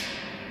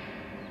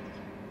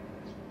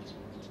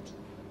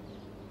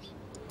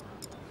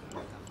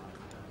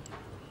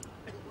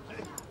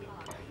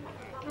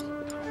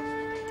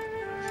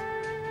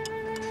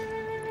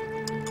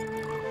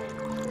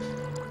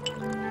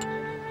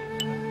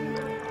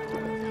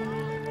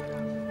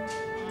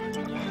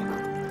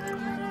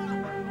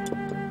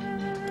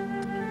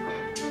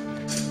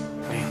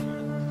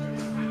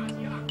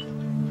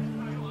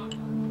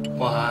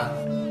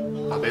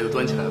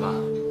端起来吧。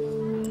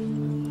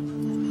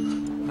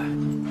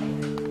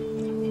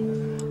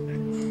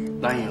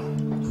蓝莹，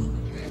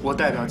我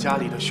代表家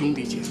里的兄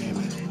弟姐妹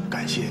们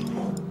感谢你，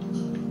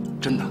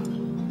真的。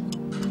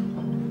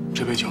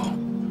这杯酒，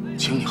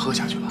请你喝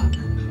下去吧。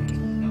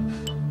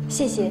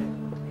谢谢。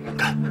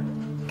干！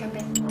干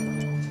杯！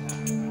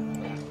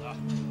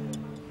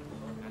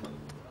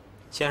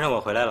先生，我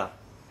回来了。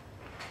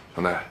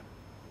小奈，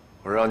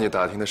我让你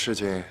打听的事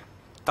情，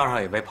道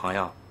上有位朋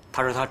友，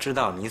他说他知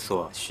道你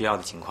所需要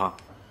的情况。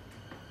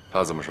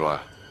他怎么说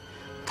啊？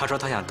他说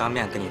他想当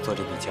面跟你做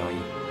这笔交易。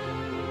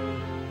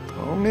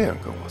当面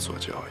跟我做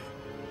交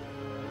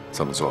易？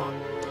怎么做？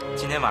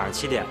今天晚上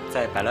7点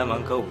在百乐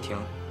门歌舞厅。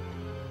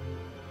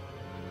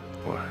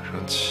晚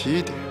上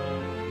7点，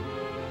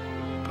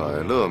百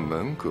乐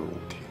门歌舞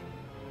厅。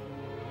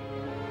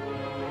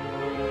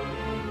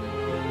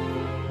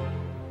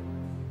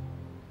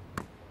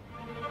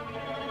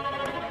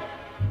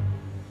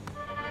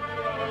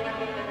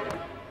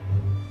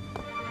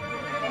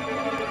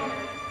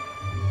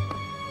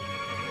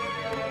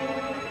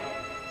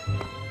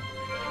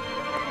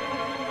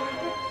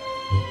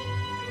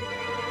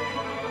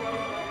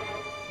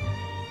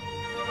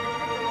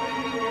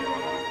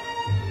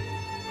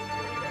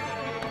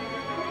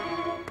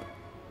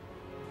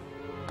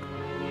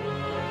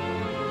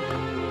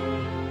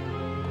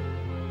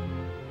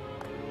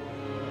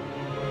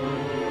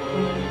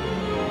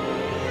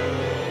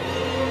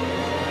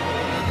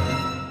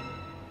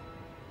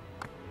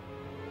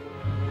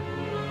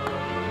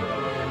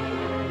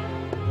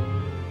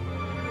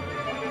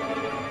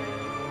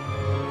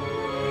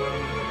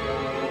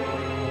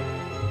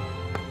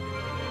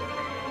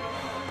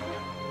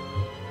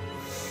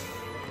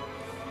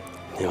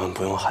你们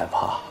不用害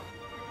怕，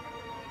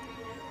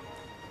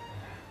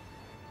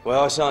我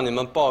要向你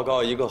们报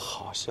告一个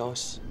好消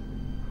息：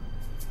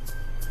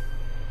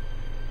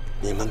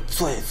你们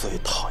最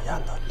讨厌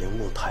的铃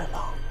木太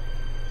郎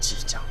即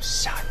将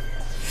下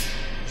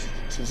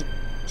野。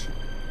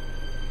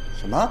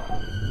什么？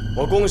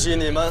我恭喜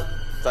你们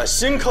在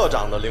新科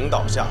长的领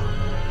导下，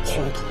宏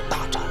图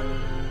大展，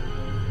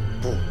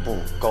步步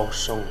高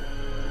升。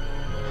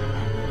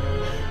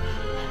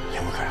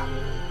铃木科长，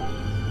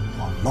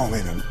我冒昧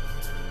的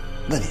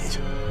问你一句，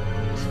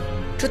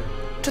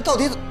这到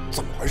底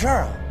怎么回事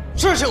啊？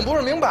事情不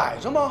是明摆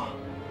着吗？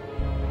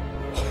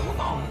无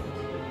能，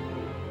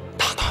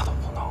大的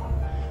无能。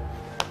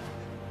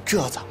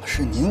这怎么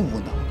是您无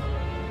能呢？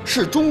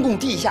是中共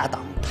地下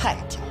党太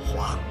狡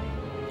猾。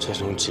这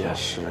种解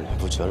释你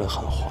不觉得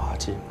很滑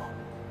稽吗？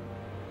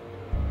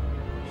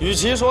与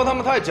其说他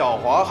们太狡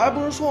猾，还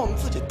不如说我们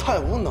自己太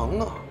无能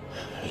呢。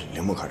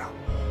铃木科长，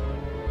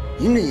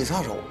您这一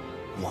撒手，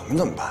我们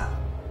怎么办？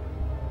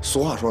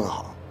俗话说得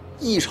好，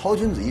一朝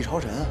君子一朝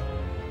臣。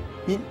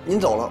您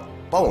走了，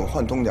把我们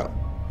换东家了，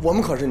我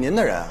们可是您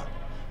的人啊，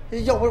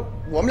要不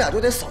我们俩就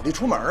得扫地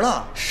出门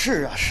了。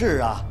是啊，是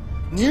啊，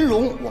您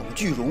荣我们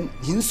俱荣，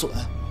您损我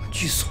们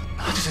俱损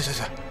啊！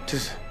对，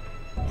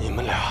你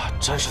们俩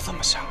真是这么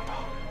想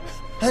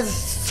的？哎，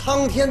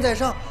苍天在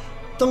上，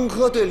登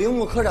科对铃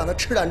木科长的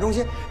赤胆忠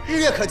心日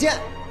月可见。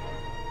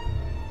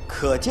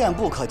可见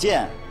不可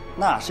见，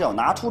那是要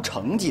拿出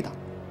成绩的，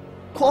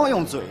光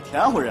用嘴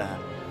甜乎人。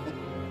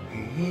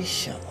你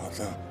小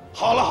子，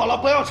好了，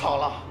不要吵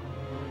了。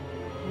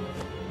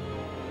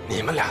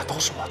你们俩都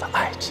是我的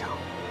爱将，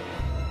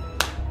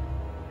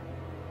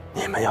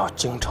你们要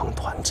精诚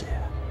团结。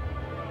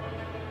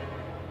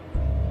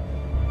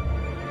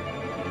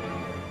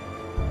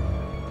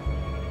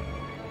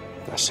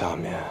那下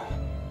面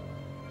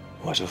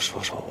我就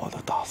说说我的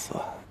打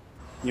算。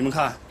你们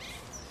看，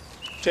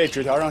这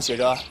纸条上写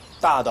着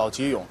大岛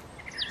吉勇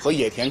和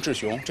野田志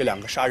雄这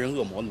2个杀人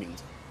恶魔的名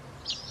字，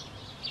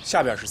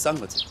下边是3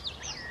个字：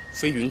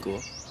飞云阁。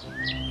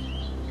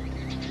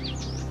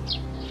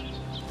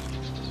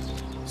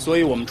所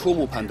以我们初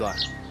步判断，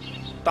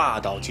大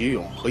岛吉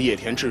勇和野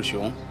田志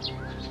雄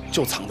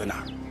就藏在那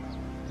儿。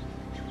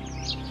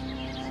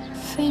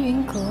飞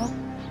云阁，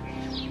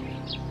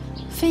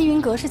飞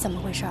云阁是怎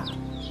么回事？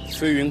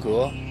飞云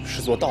阁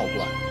是座道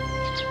观，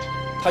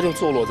它就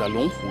坐落在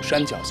龙虎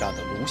山脚下的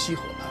泸溪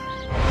河畔。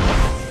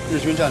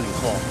日军占领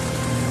后，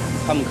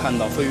他们看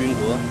到飞云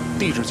阁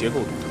地质结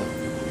构独特，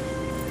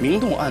明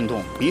洞暗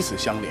洞彼此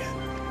相连，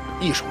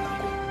易守难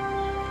攻，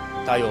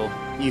大有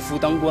一夫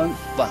当关，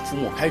万夫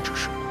莫开之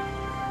势。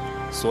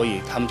所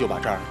以他们就把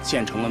这儿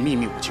建成了秘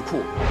密武器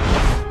库。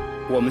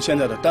我们现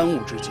在的当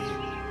务之急，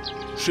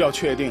是要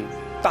确定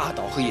大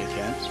岛和野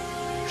田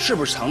是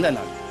不是藏在那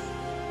里。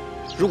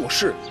如果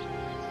是，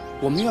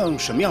我们要用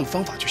什么样的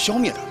方法去消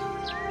灭他们？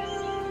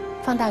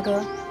方大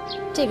哥，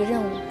这个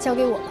任务交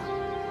给我了。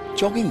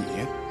交给你？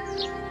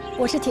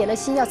我是铁了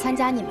心要参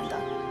加你们的，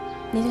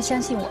您就相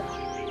信我吧。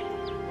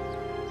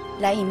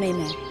蓝影妹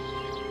妹，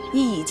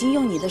你已经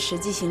用你的实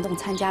际行动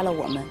参加了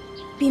我们，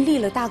并立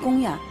了大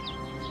功呀。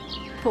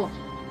不，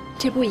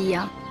这不一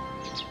样。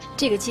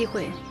这个机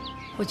会，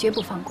我绝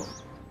不放过。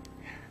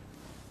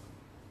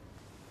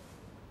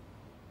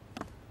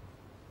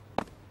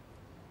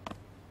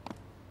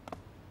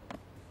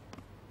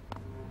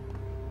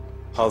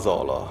好，他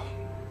走了，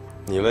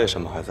你为什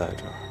么还在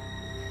这儿？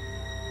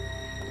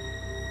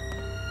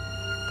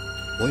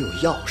我有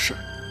要事，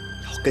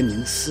要跟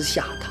您私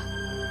下谈。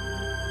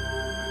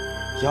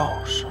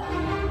要事？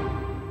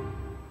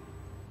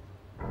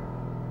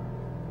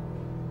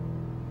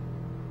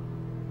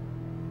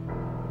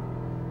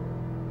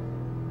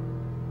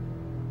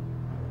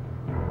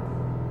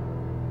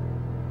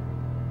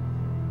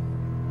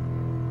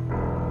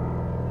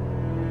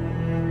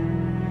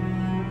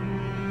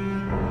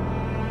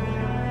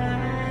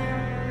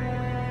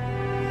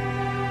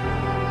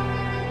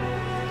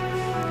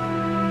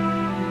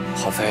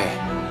郝飞，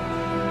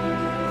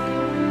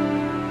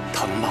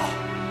疼吗？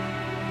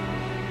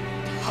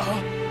疼，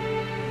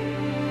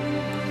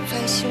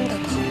钻心的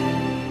疼。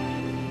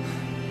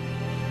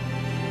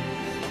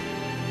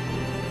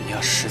你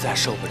要实在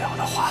受不了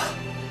的话，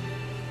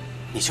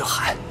你就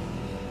喊，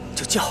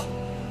就叫，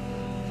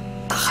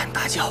大喊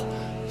大叫，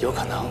有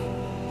可能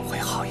会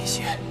好一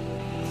些。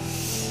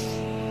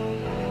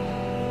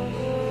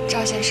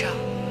赵先生，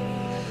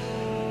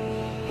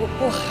我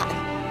不喊，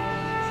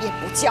也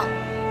不叫。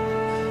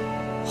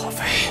郝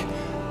飞，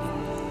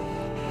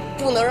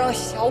不能让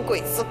小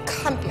鬼子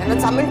看扁了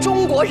咱们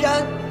中国人。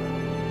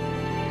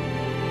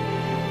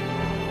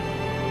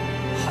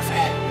郝飞，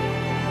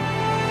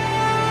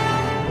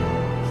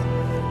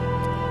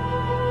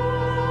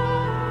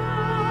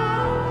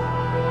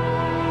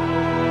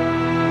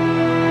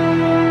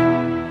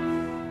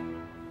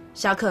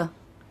侠客，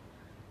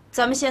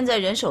咱们现在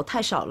人手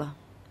太少了，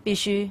必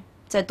须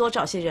再多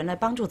找些人来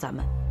帮助咱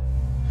们。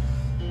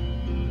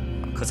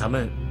可咱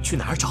们去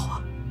哪儿找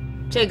啊？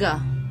这个，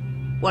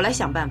我来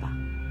想办法。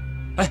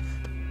哎，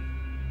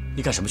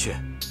你干什么去？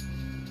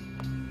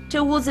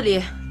这屋子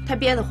里太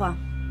憋得慌，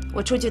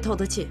我出去透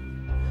透气。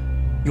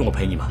用我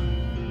陪你吗？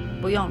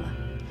不用了，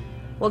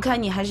我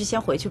看你还是先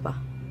回去吧。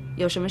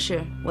有什么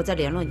事我再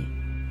联络你。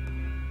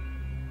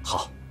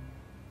好。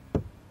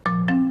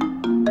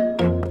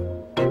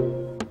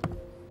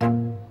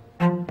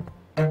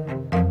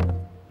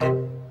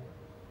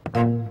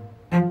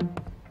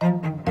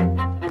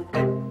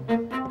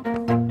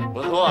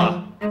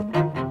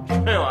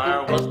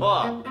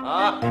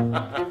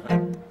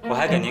我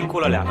还给您雇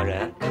了2个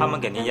人，他们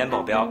给您演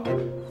保镖。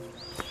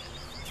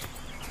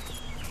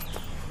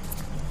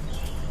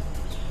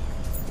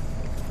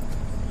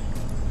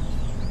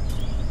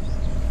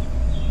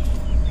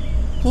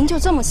您就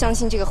这么相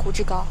信这个胡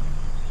志高？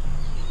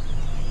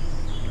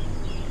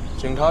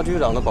警察局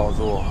长的宝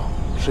座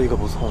是一个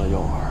不错的诱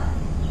饵，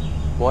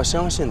我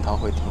相信他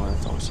会铤而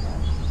走险。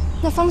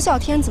那方啸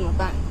天怎么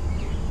办？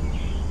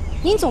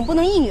您总不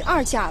能1女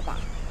2嫁吧？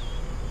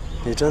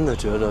你真的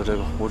觉得这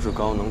个胡志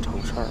高能成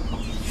事儿吗？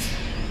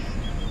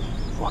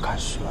我看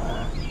悬。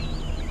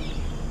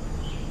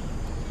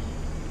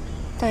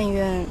但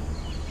愿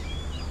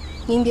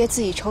您别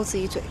自己抽自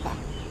己嘴巴。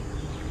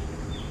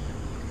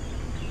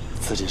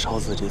自己抽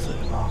自己嘴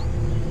巴，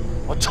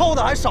我抽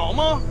的还少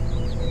吗？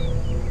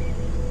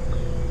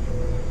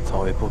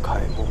走一步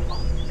看一步吧。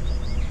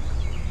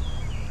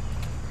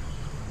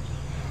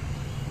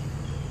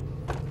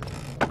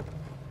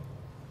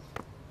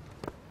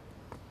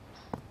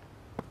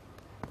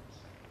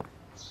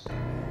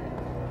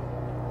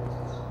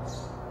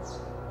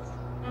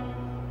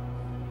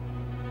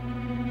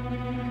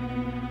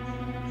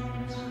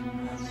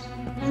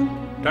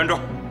站住！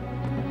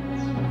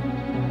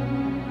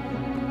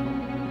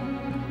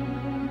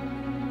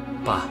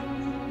爸，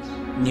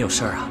你有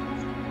事儿啊？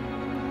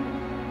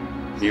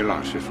你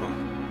老实说，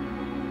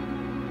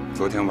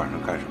昨天晚上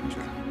干什么去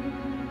了？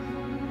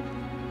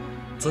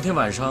昨天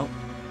晚上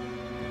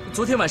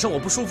我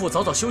不舒服，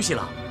早早休息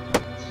了。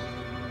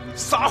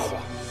撒谎！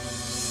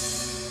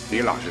你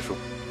老实说，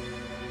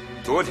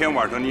昨天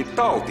晚上你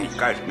到底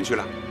干什么去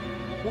了？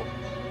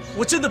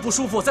我真的不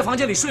舒服，在房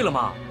间里睡了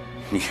吗？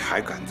你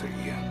还敢嘴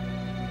硬？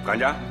管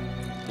家，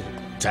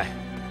在。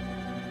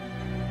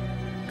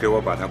给我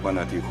把他关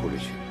到地库里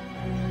去。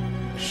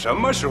什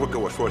么时候给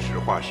我说实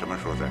话，什么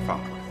时候再放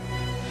出来。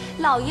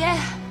老爷，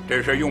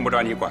这事用不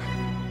着你管。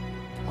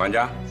管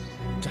家，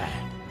在。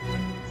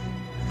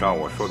照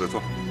我说的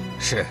做。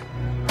是。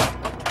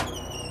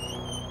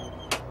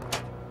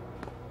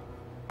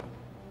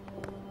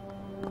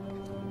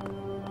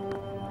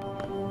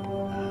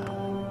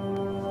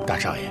大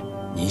少爷，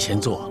您先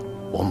坐，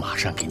我马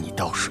上给你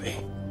倒水。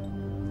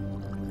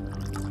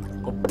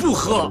我不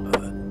喝，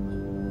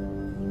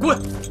滚！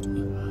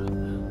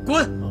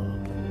滚！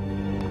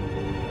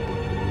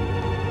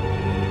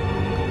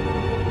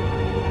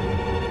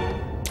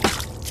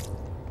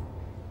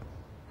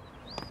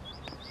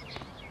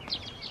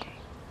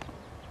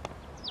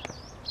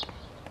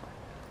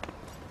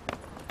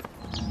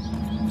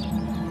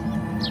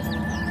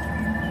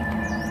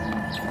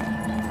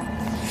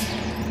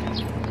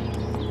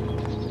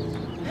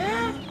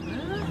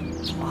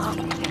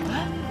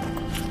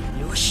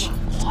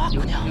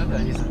有娘，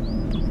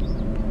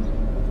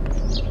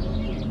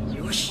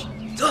有喜，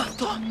走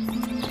走。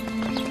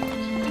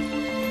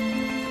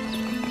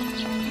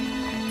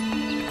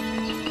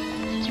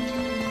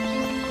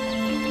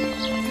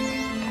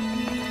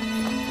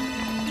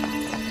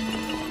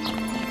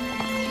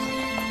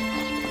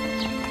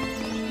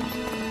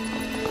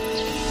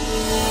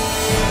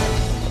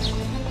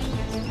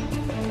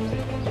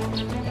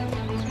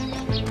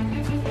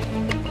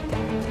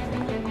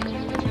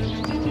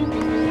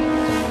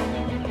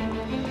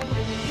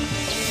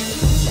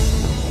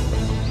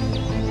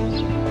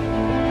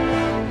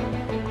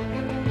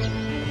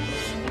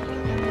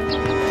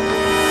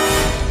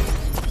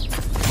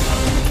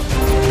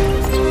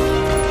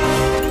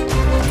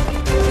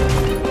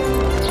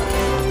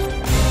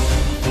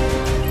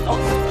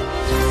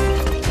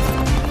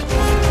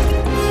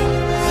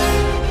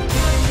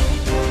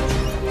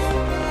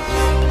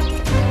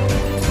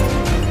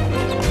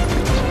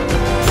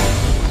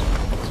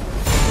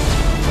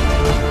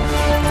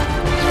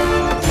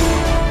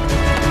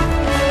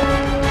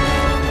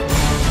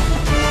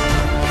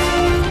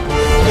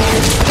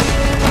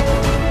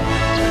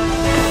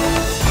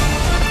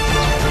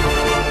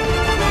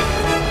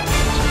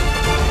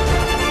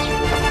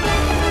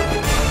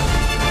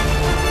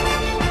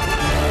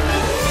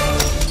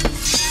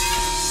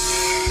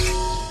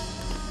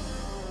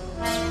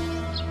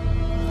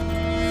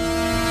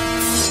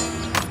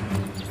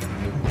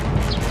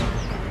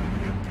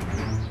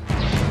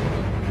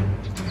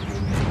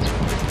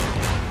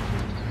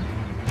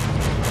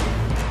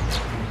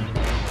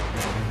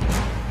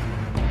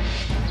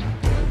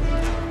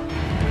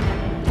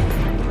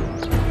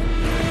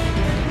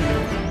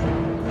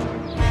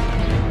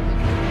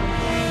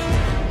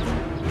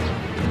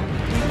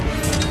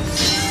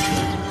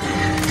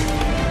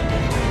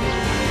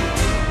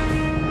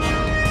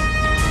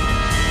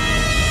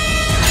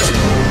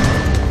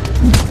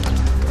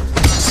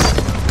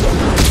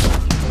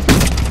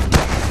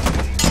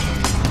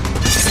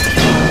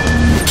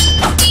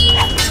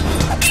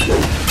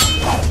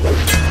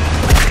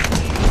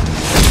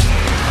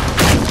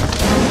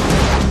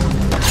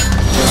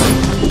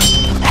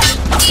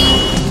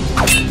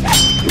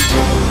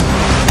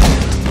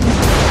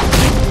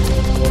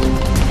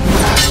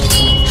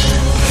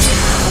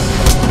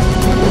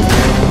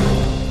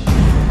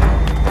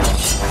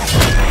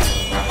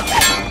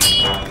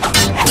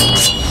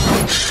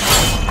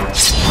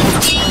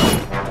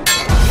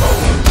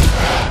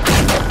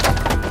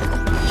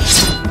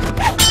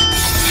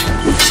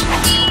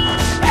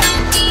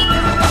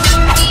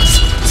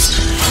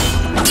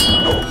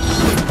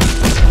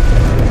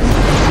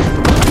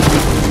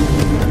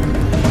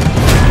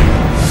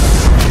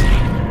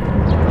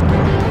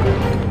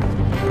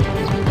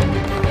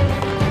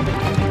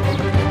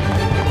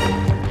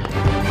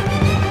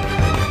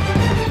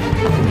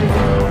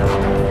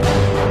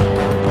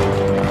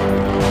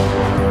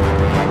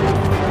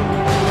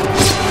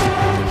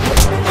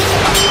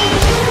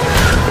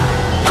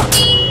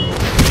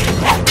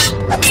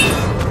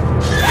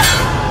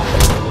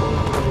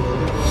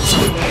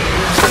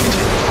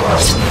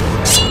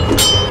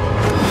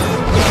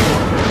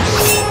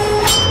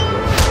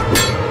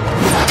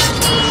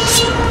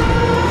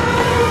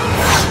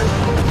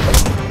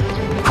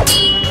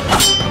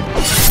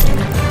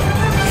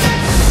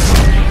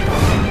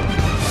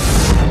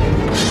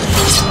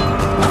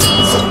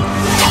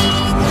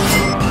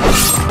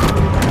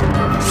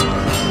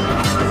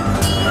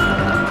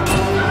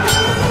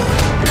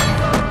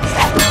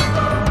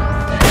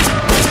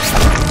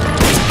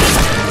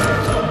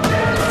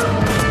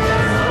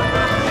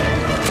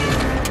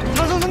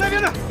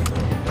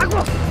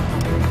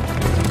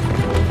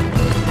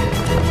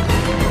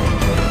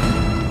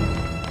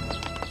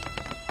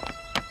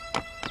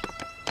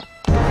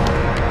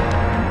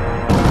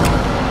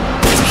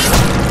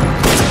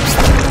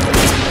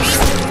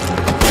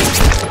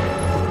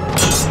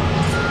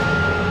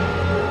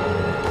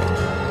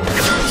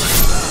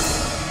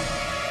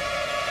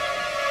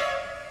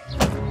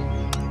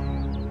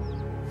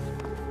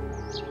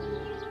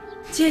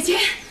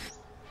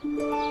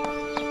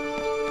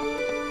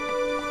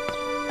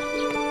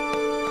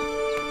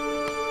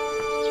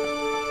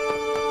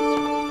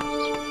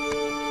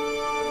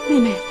妹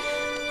妹，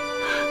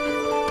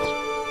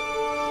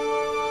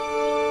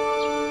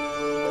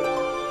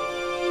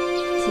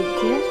姐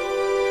姐。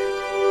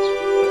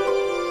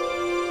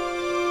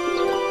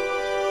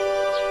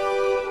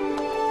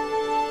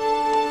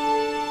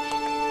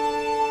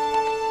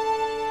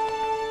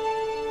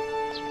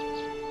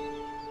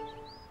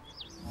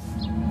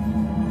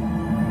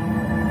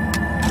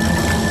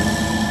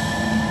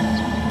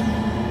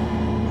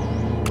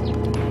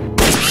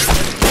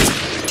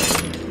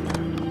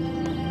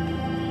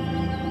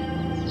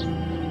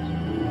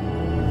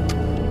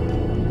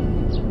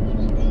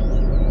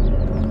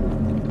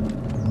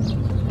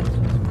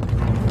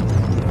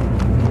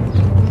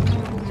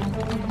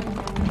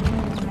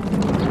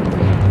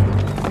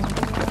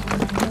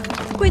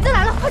 鬼子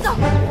来了，快走！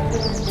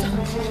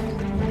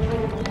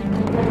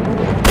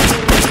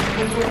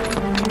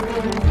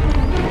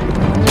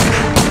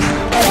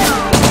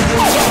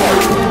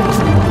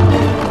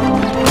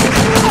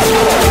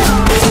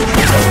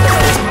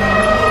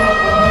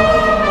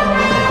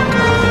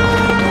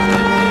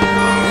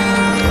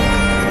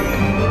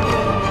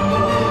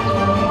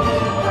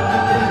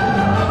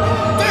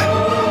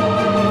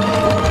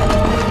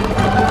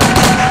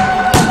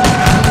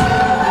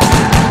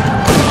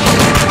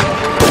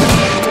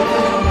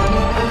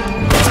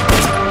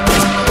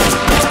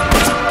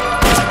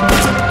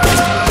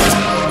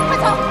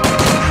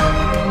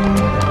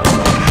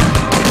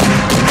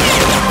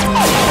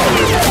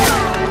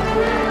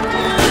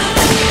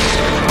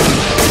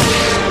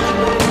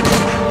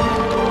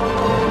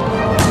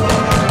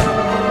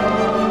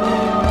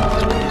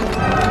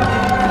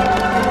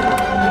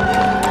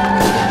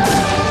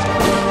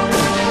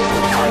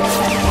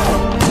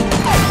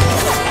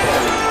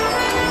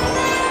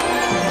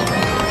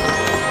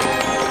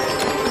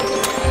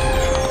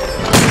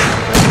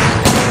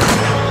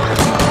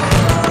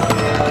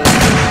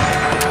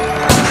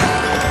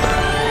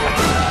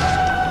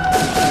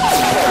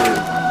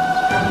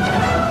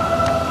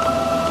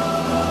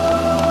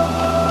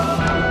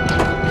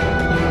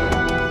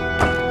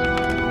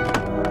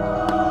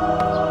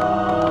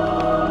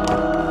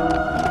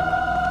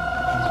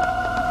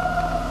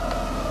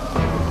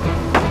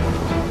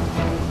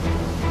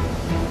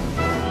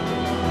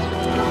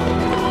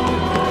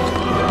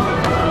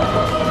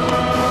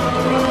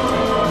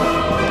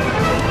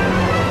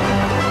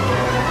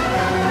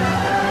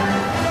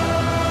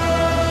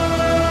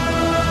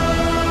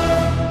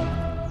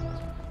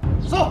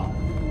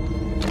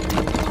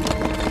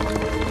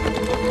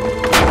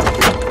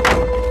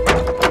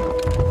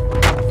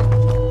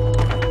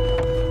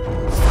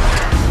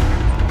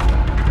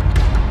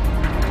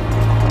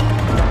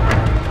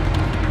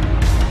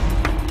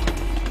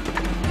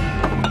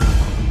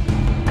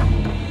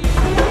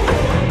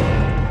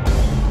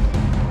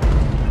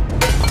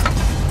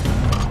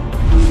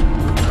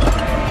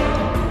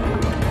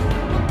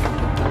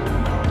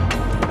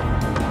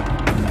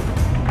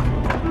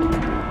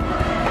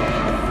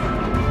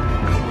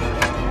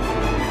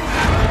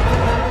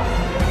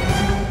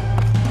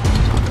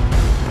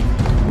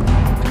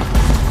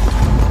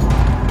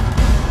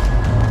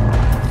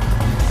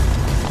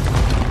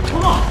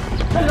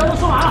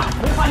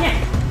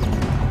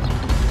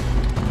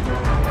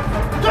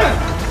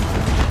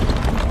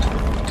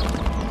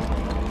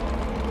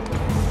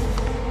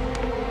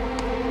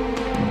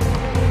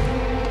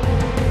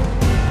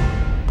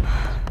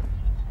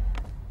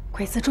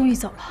鬼子终于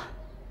走了，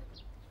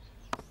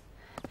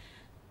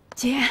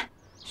姐。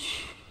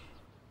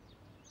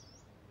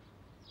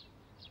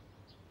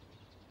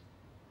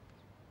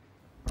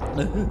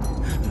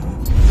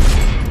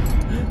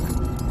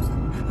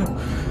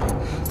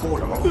哭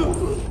什么哭？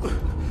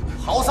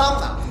嚎丧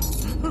呢？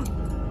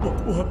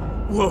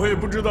我也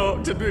不知道，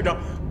陈队长，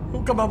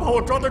干嘛把我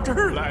抓到这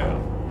儿来啊？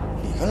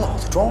你跟老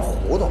子装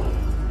糊涂，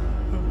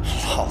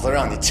老子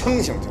让你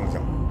清醒清醒，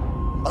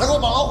把他给我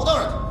绑老虎凳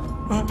上去。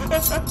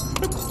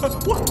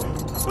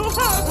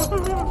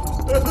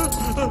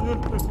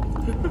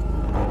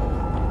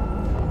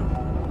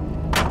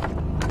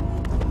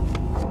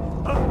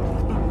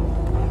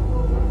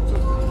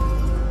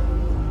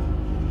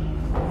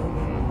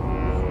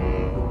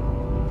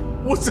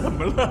 我怎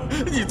么了？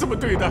你这么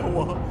对待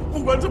我？不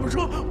管怎么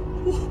说，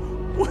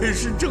我也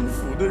是政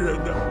府的人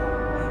呢。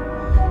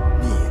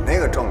你那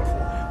个政府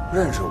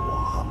认识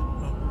我，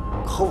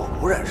可我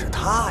不认识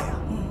他呀。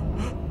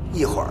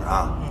一会儿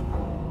啊。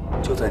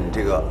 就在你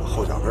这个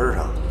后脚跟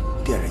上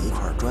垫上一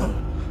块砖，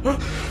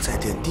再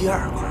垫第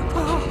二块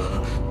砖。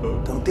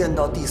等垫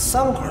到第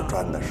3块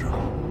砖的时候，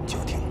就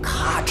听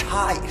咔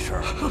嚓一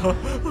声，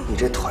你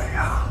这腿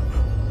啊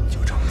就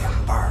成2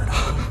半了。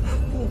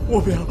我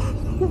不要，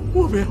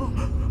我不要，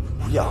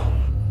不要，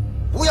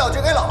不要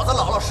就给老子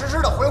老老实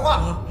实的回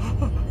话。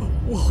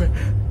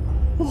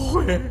我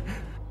会。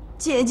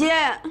姐姐。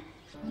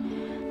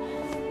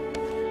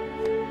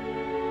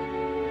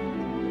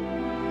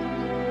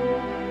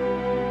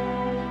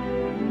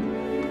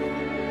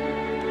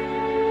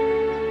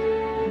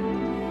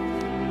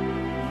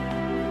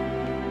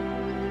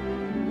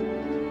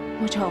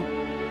 莫愁，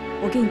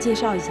我给你介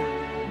绍一下，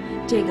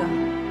这个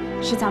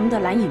是咱们的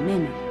蓝影妹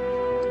妹。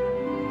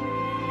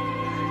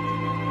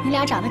你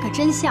俩长得可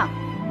真像。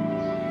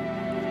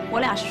我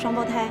俩是双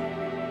胞胎。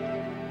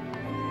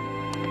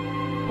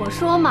我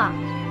说嘛，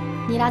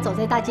你俩走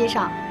在大街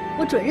上，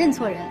我准认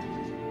错人。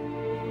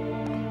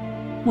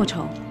莫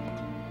愁，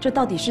这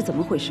到底是怎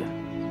么回事？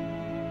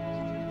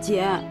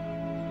姐，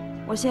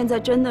我现在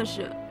真的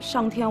是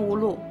上天无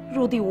路，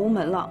入地无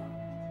门了。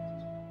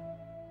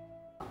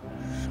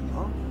什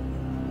么？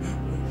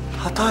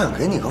他答应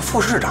给你个副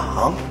市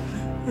长？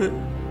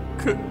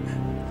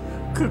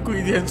可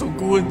龟田总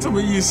顾问这么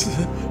一死，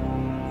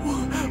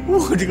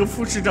我这个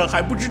副市长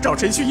还不知找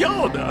谁去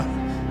要呢。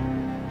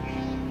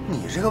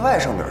你这个外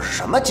甥女是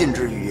什么金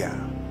枝玉叶，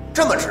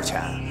这么值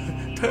钱？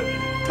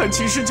他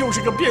其实就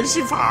是个变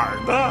戏法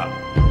的。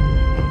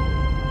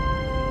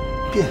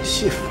变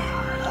戏法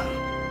的。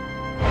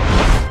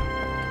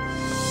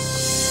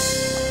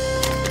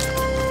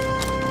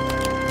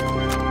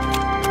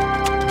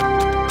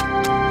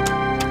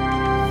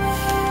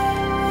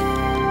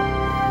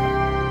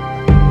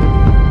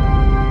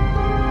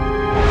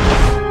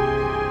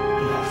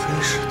莫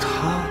非是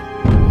他？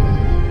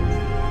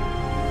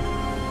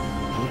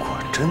如果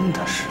真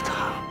的是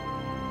他，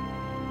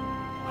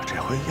我这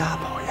回押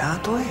宝押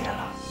对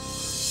了。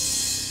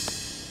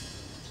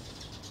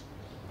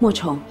莫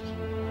愁，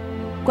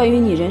关于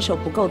你人手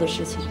不够的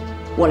事情，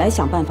我来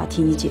想办法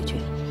替你解决，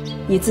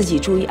你自己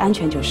注意安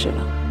全就是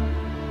了。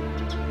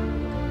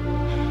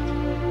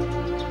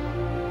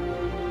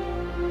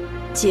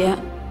姐，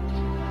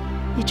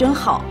你真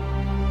好。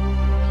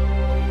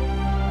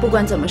不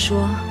管怎么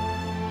说，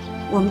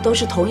我们都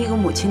是同一个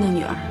母亲的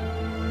女儿，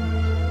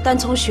单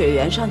从血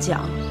缘上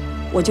讲，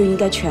我就应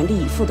该全力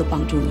以赴地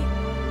帮助你。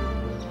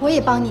我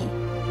也帮你。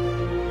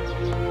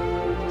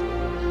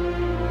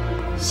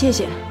谢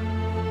谢，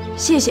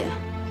谢谢。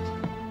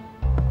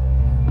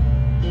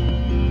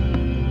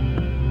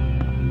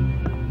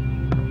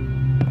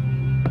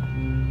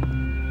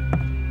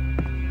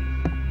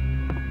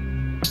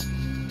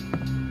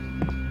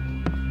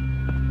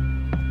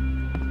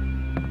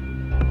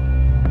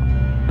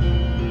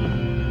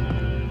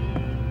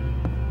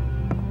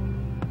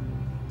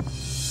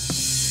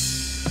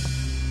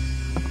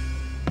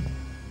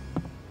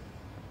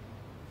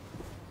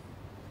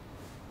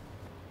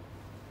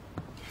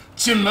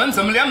进门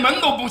怎么连门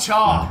都不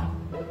敲啊？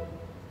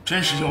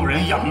真是有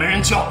人养没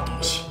人教的东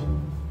西，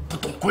不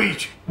懂规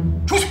矩。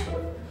出去！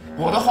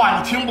我的话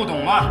你听不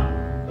懂吗？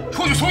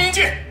出去重新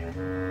进。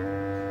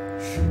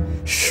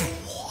是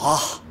我。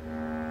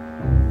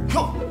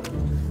哟，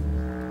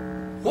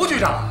胡局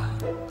长，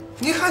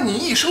你看你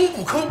一声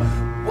不吭，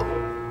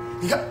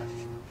你看，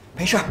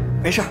没事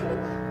没事，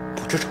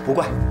不知者不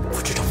怪，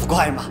不知者不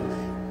怪嘛。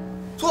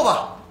坐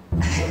吧。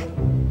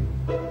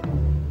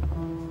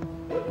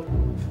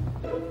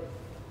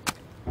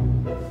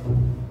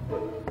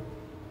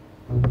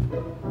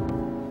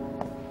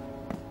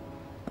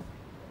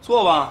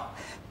坐吧，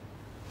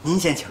您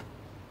先请。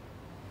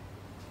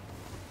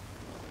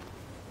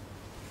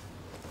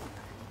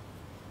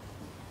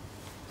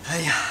哎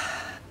呀，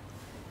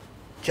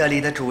这里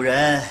的主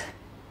人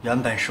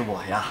原本是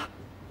我呀，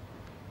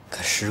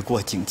可时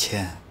过境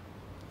迁。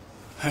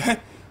嘿，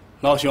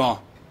老兄，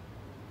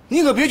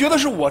你可别觉得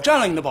是我占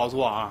了你的宝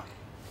座啊！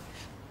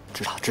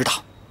知道知道，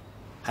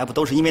还不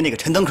都是因为那个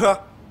陈登科？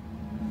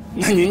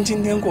那您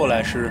今天过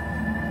来是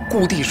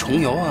故地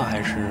重游啊，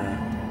还是？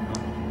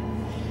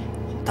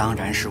当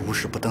然是无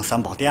事不登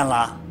三宝殿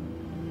啦。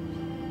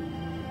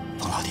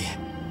冯老弟，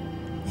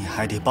你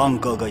还得帮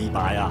哥哥一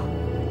把呀。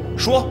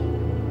说，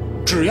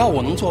只要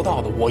我能做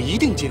到的，我一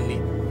定尽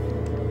力。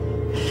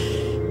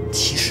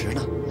其实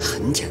呢，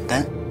很简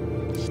单，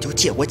你就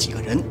借我几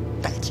个人，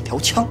带几条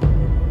枪。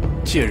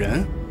借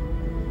人？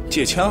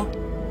借枪？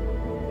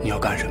你要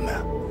干什么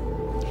呀？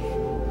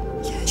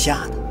眼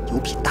下呢，有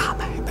笔大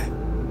买卖，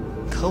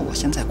可我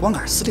现在光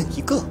杆司令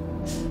一个，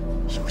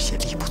有些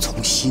力不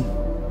从心。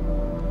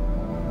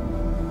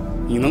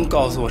你能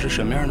告诉我是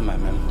什么样的买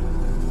卖吗？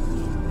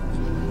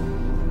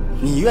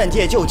你愿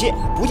借就借，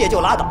不借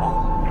就拉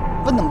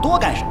倒，问那么多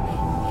干什么？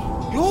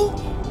哟，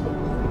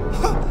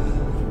哼，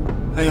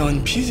哎呦，你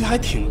脾气还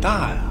挺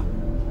大呀！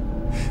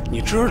你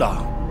知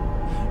道，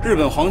日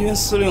本皇军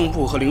司令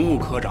部和铃木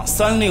科长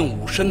三令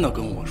五申地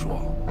跟我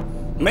说，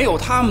没有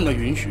他们的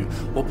允许，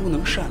我不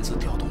能擅自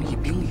调动一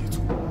兵一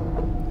卒。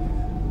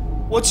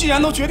我既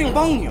然都决定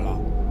帮你了，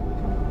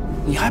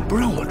你还不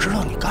让我知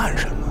道你干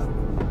什么？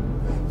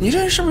你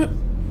这是不是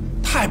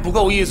太不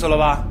够意思了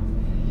吧？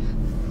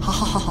好，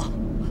好，好，好，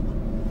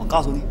我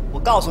告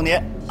诉你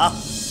啊！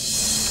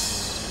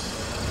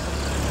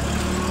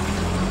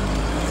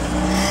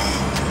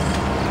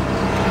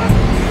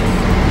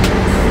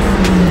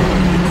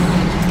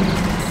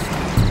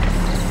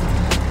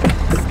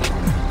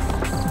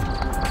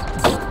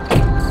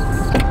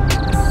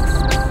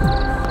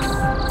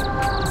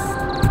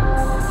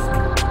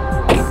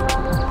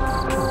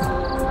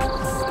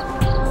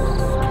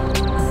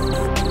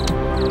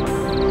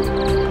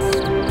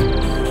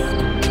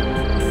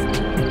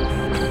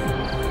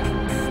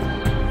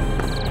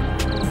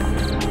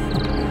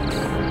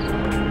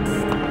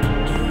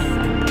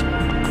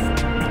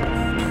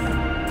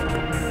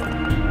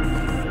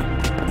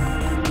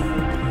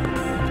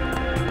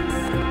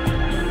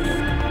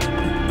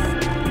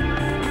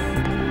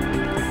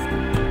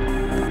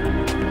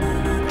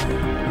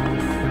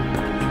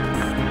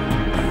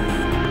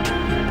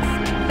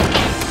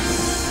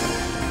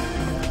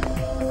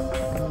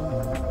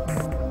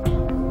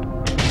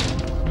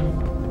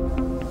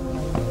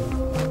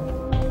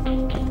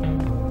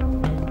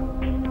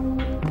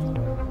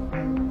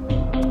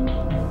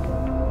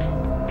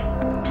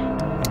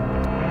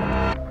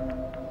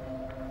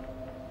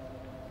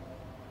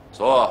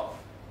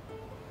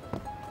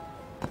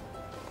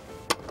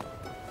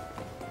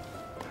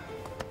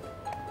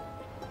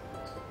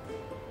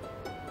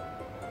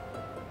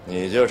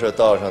你就是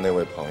道上那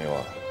位朋友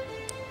啊？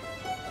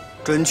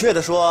准确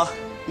的说，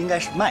应该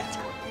是卖家。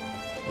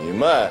你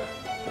卖，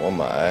我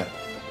买，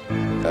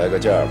开个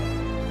价吧。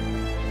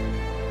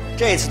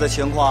这次的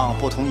情况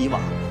不同以往，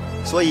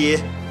所以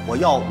我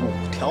要5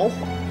条黄鱼。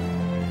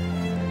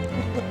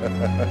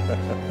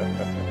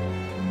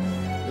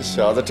你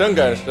小子真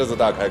敢狮子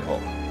大开口！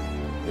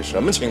你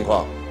什么情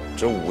况？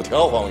值5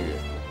条黄鱼？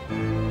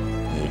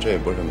你这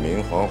不是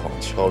明晃晃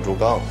敲竹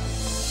杠吗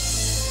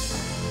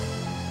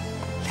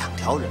？2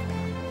条人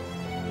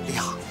命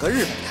，2个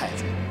日本太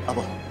子啊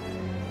不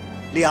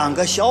，2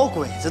个小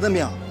鬼子的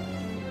命，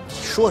你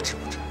说值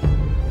不值？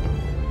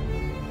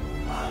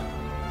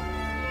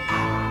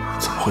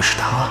怎么会是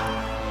他？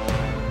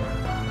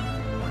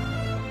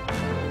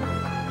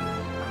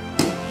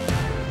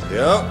停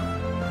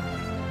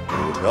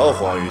！5条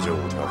黄鱼就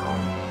5条黄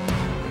鱼，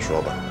你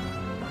说吧，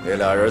那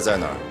俩人在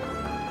哪儿？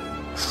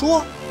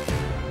说，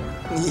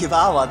你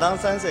把我当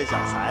3岁小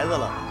孩子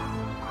了？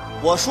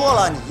我说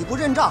了，你不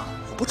认账，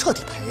我不彻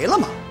底赔了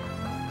吗？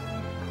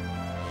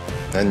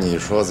那你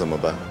说怎么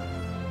办？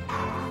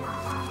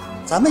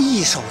咱们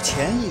一手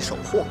钱一手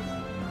货，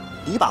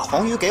你把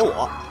黄鱼给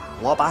我，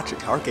我把纸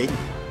条给你，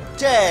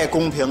这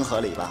公平合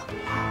理吧？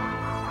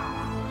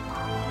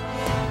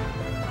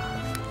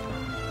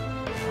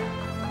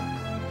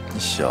你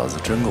小子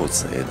真够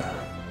贼的。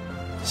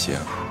行，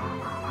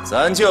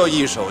咱就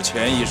一手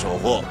钱一手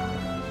货。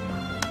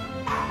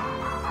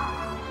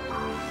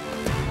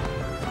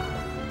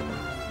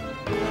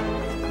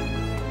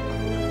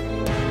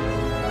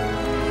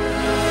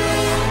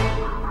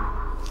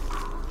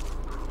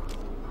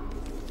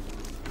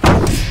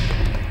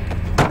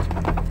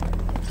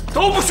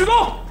都不许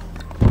动！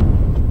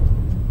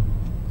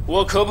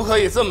我可不可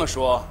以这么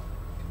说？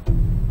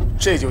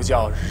这就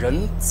叫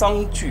人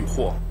赃俱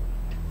获。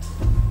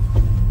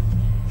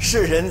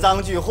是人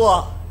赃俱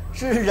获，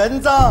是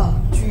人赃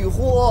俱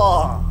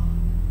获。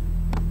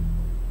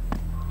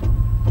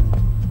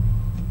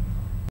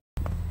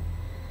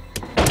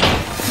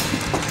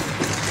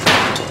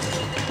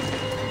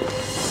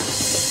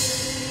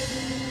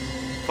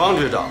方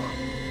局长，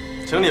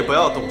请你不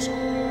要动手，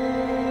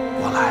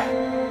我来。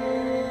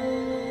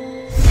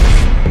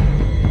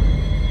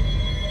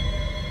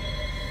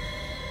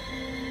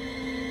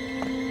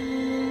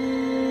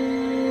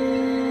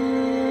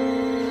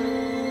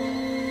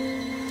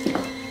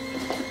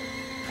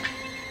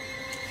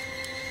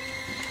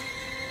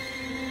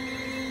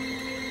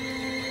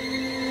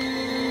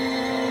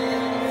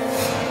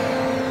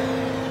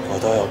我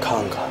倒要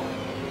看看，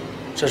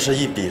这是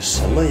一笔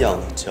什么样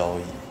的交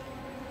易。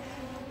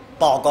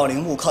报告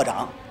铃木科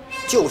长，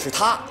就是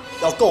他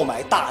要购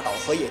买大岛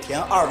和野田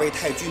2位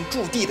太君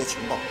驻地的情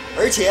报，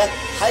而且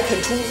还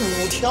肯出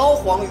5条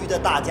黄鱼的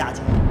大价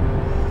钱。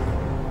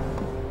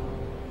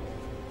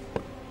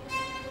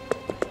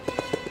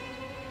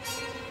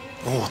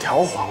5条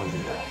黄鱼，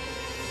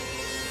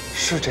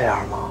是这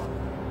样吗？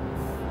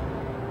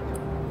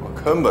我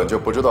根本就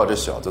不知道这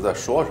小子在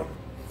说什么。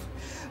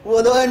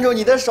我都摁住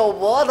你的手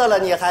脖子了，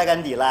你还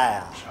敢抵赖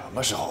啊？什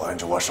么时候摁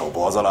住我手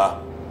脖子了？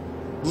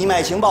你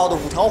买情报的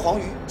5条黄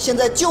鱼，现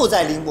在就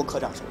在铃木科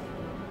长手里。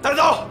带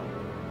走！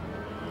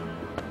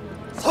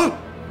哼，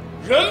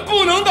人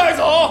不能带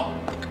走！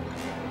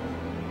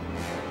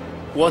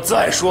我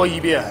再说一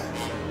遍，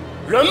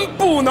人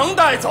不能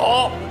带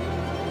走！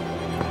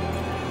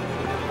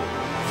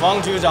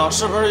方局长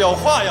是不是有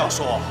话要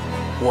说？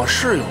我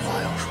是有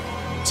话要说，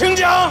请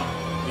讲。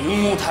铃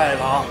木太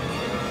郎，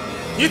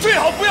你最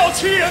好不要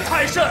欺人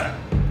太甚。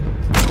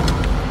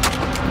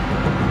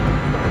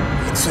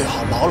你最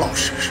好老老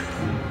实实的，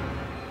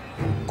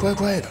乖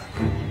乖的，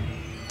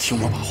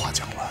听我把话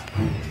讲完。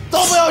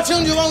都不要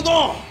轻举妄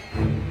动。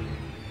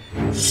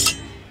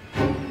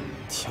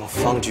听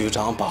方局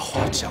长把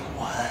话讲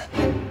完。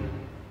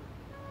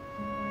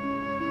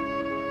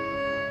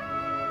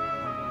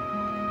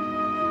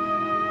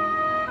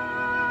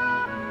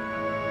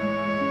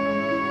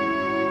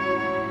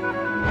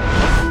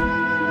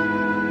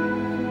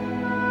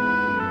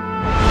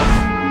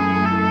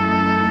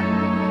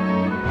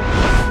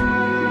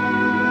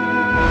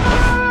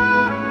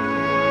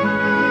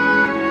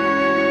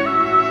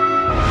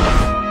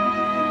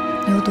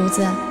牛犊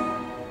子，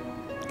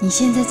你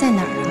现在在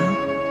哪儿啊？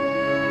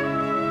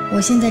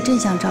我现在正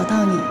想找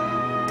到你，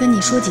跟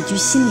你说几句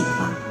心里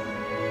话。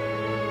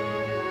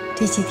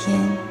这些天，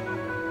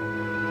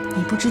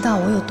你不知道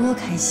我有多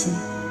开心。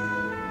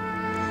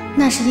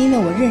那是因为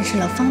我认识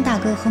了方大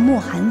哥和莫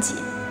寒姐，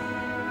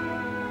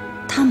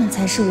他们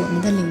才是我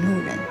们的领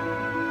路人。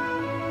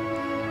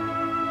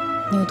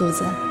牛犊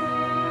子，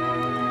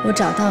我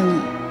找到你，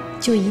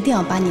就一定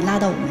要把你拉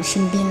到我们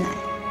身边来。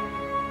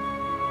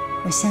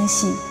我相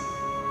信，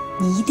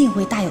你一定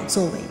会大有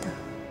作为的。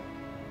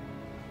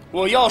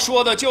我要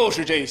说的就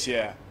是这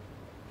些。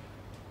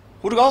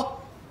胡志高，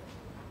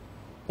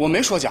我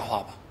没说假话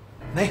吧？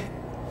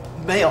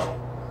没有。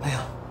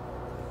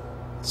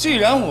既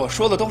然我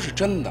说的都是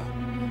真的，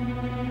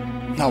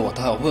那我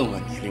倒要问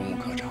问你，铃木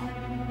科长，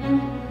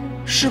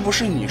是不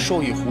是你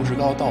授意胡志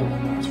高到我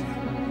那儿去，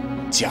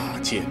假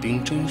借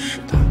兵真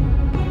试探，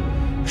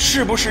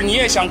是不是你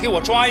也想给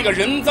我抓一个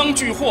人赃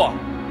俱获？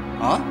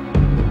啊？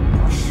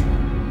不是，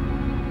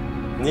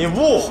你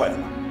误会了。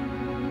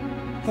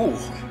误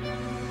会。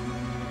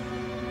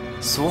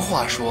俗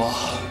话说，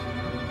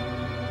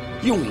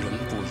用人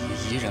不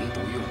疑，疑人不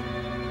用。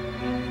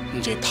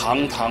你这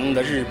堂堂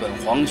的日本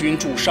皇军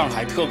驻上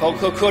海特高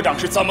科科长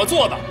是怎么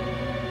做的？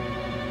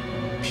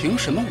凭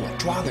什么我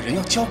抓的人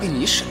要交给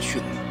你审讯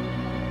呢？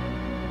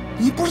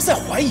你不是在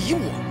怀疑我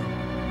吗？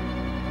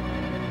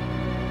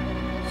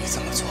你这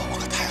么做，我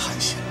可太寒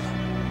心了。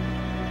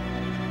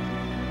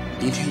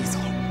明天一早，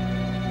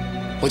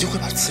我就会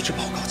把辞职报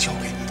告交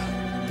给你的。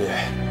别，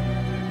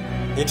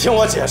你听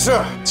我解释。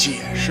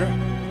解释？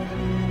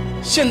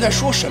现在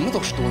说什么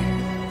都是多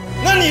余的。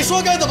那你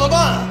说该怎么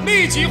办？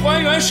立即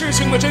还原事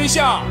情的真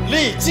相。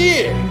立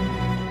即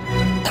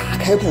打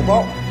开布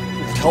包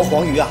，5条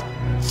黄鱼啊，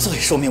最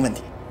说明问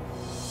题。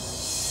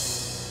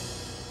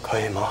可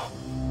以吗？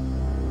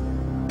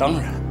当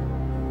然。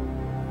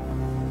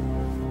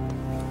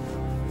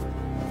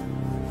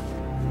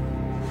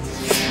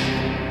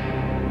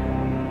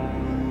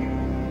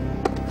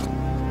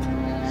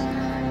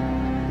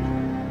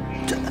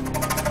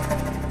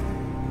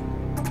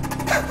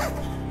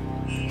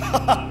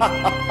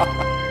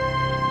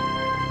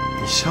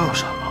你笑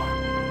什么？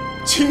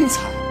精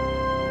彩，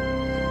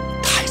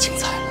太精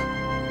彩了！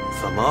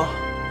怎么？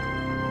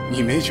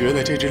你没觉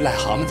得这只癞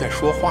蛤蟆在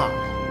说话吗？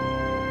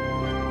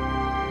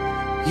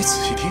你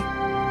仔细听，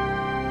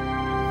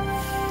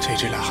这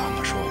只癞蛤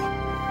蟆说，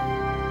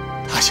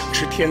它想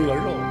吃天鹅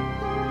肉。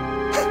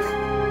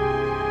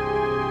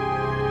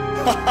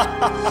哈哈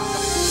哈哈！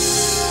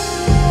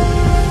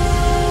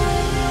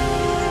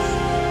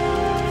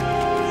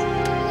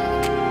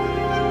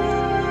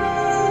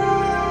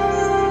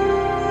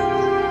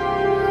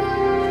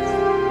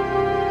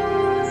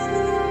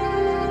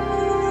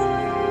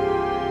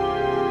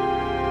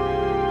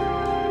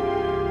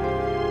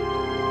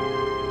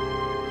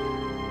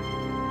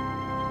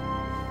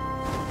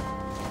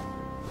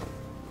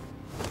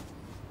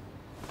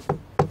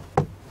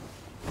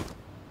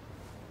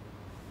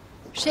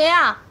谁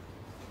呀？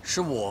是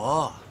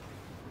我。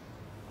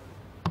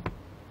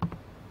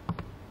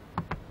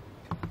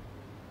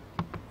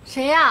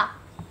谁呀？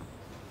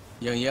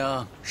英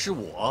英，是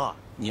我，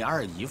你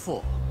二姨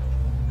夫。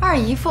二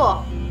姨夫。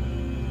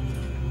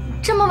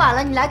这么晚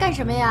了，你来干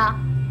什么呀？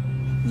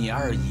你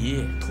二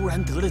姨突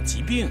然得了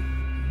疾病。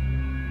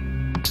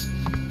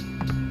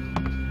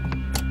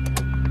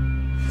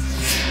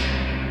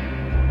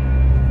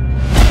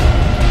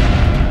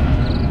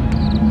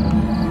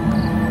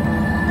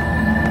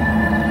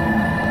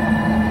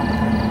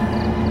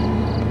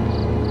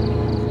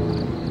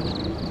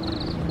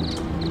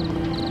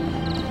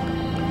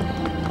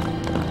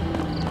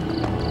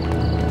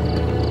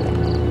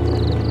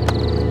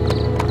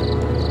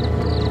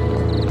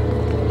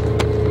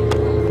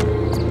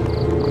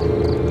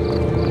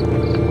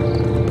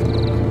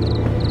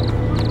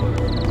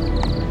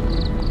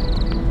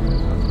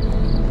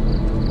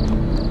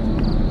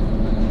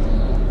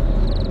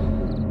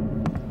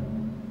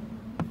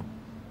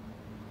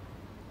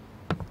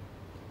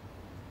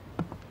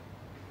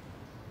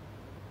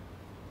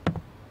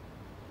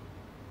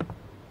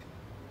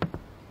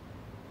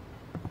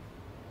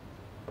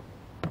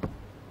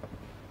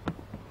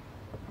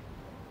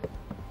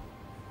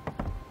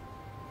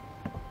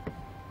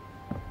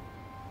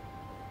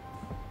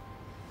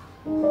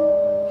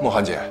莫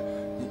寒姐，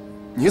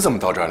你怎么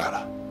到这儿来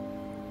了？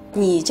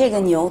你这个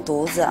牛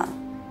犊子，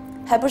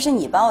还不是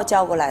你把我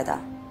叫过来的？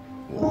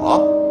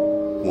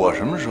我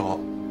什么时候？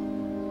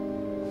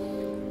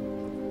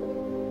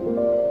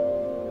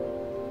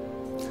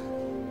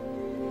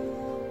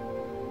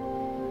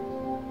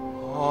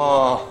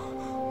哦，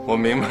我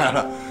明白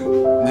了，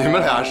你们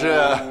俩是……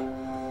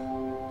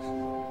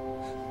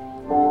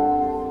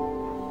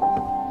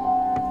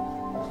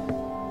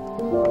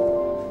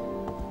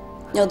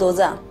牛犊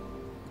子，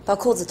把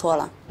裤子脱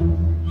了。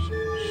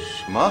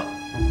什么？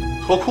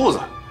脱裤子？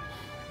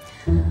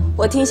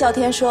我听啸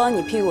天说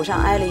你屁股上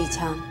挨了一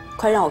枪，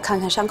快让我看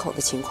看伤口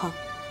的情况。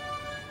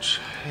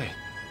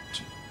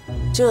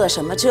这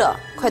什么这？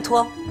快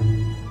脱！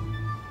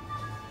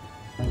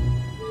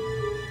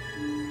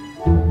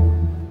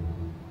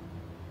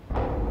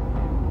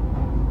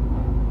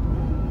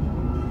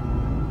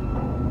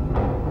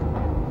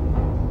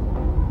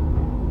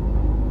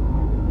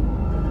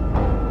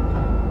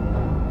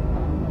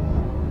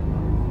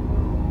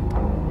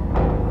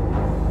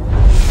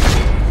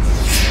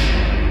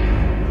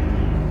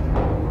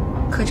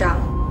科长，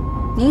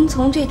您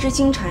从这只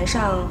金蝉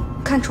上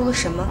看出了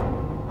什么？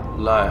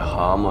癞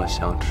蛤蟆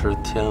想吃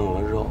天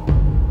鹅肉。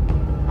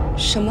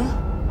什么？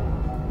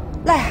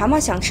癞蛤蟆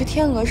想吃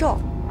天鹅肉？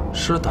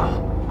是的，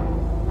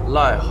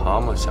癞蛤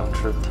蟆想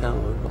吃天鹅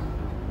肉。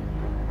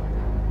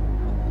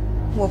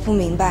我不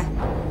明白。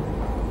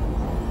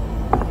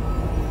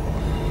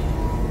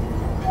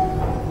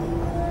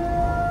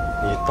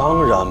你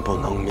当然不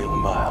能明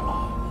白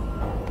了。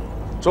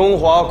中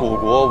华古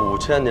国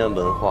5000年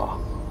文化，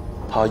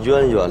它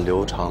源远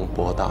流长，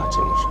博大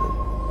精深。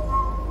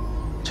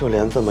就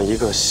连这么一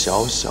个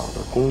小小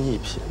的工艺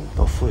品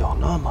都富有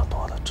那么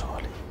多的哲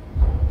理，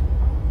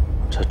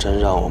这真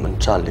让我们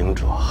占领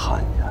者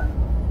汗颜。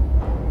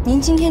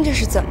您今天这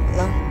是怎么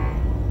了？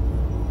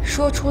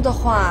说出的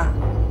话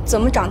怎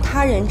么长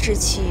他人志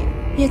气，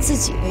灭自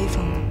己威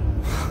风呢？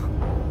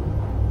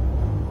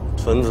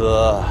纯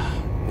子，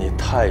你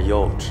太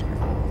幼稚了。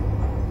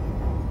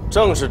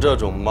正是这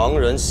种盲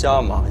人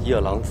瞎马、夜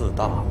郎自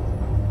大，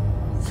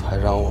才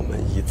让我们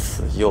一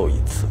次又一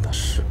次的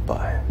失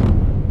败。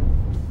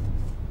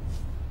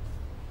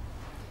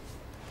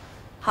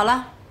好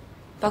了，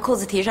把裤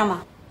子提上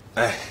吧。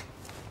哎，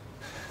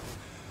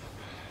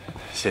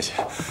谢谢，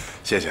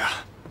谢谢啊。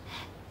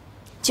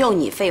就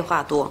你废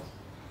话多。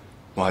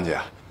莫涵姐，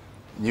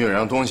你有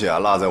样东西啊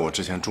落在我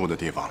之前住的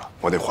地方了，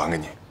我得还给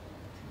你。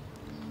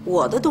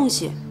我的东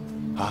西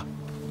啊？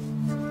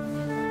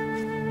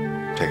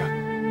这个。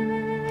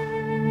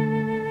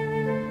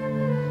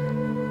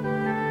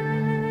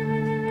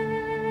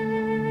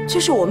这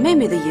是我妹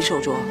妹的银手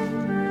镯。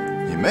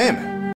你妹妹？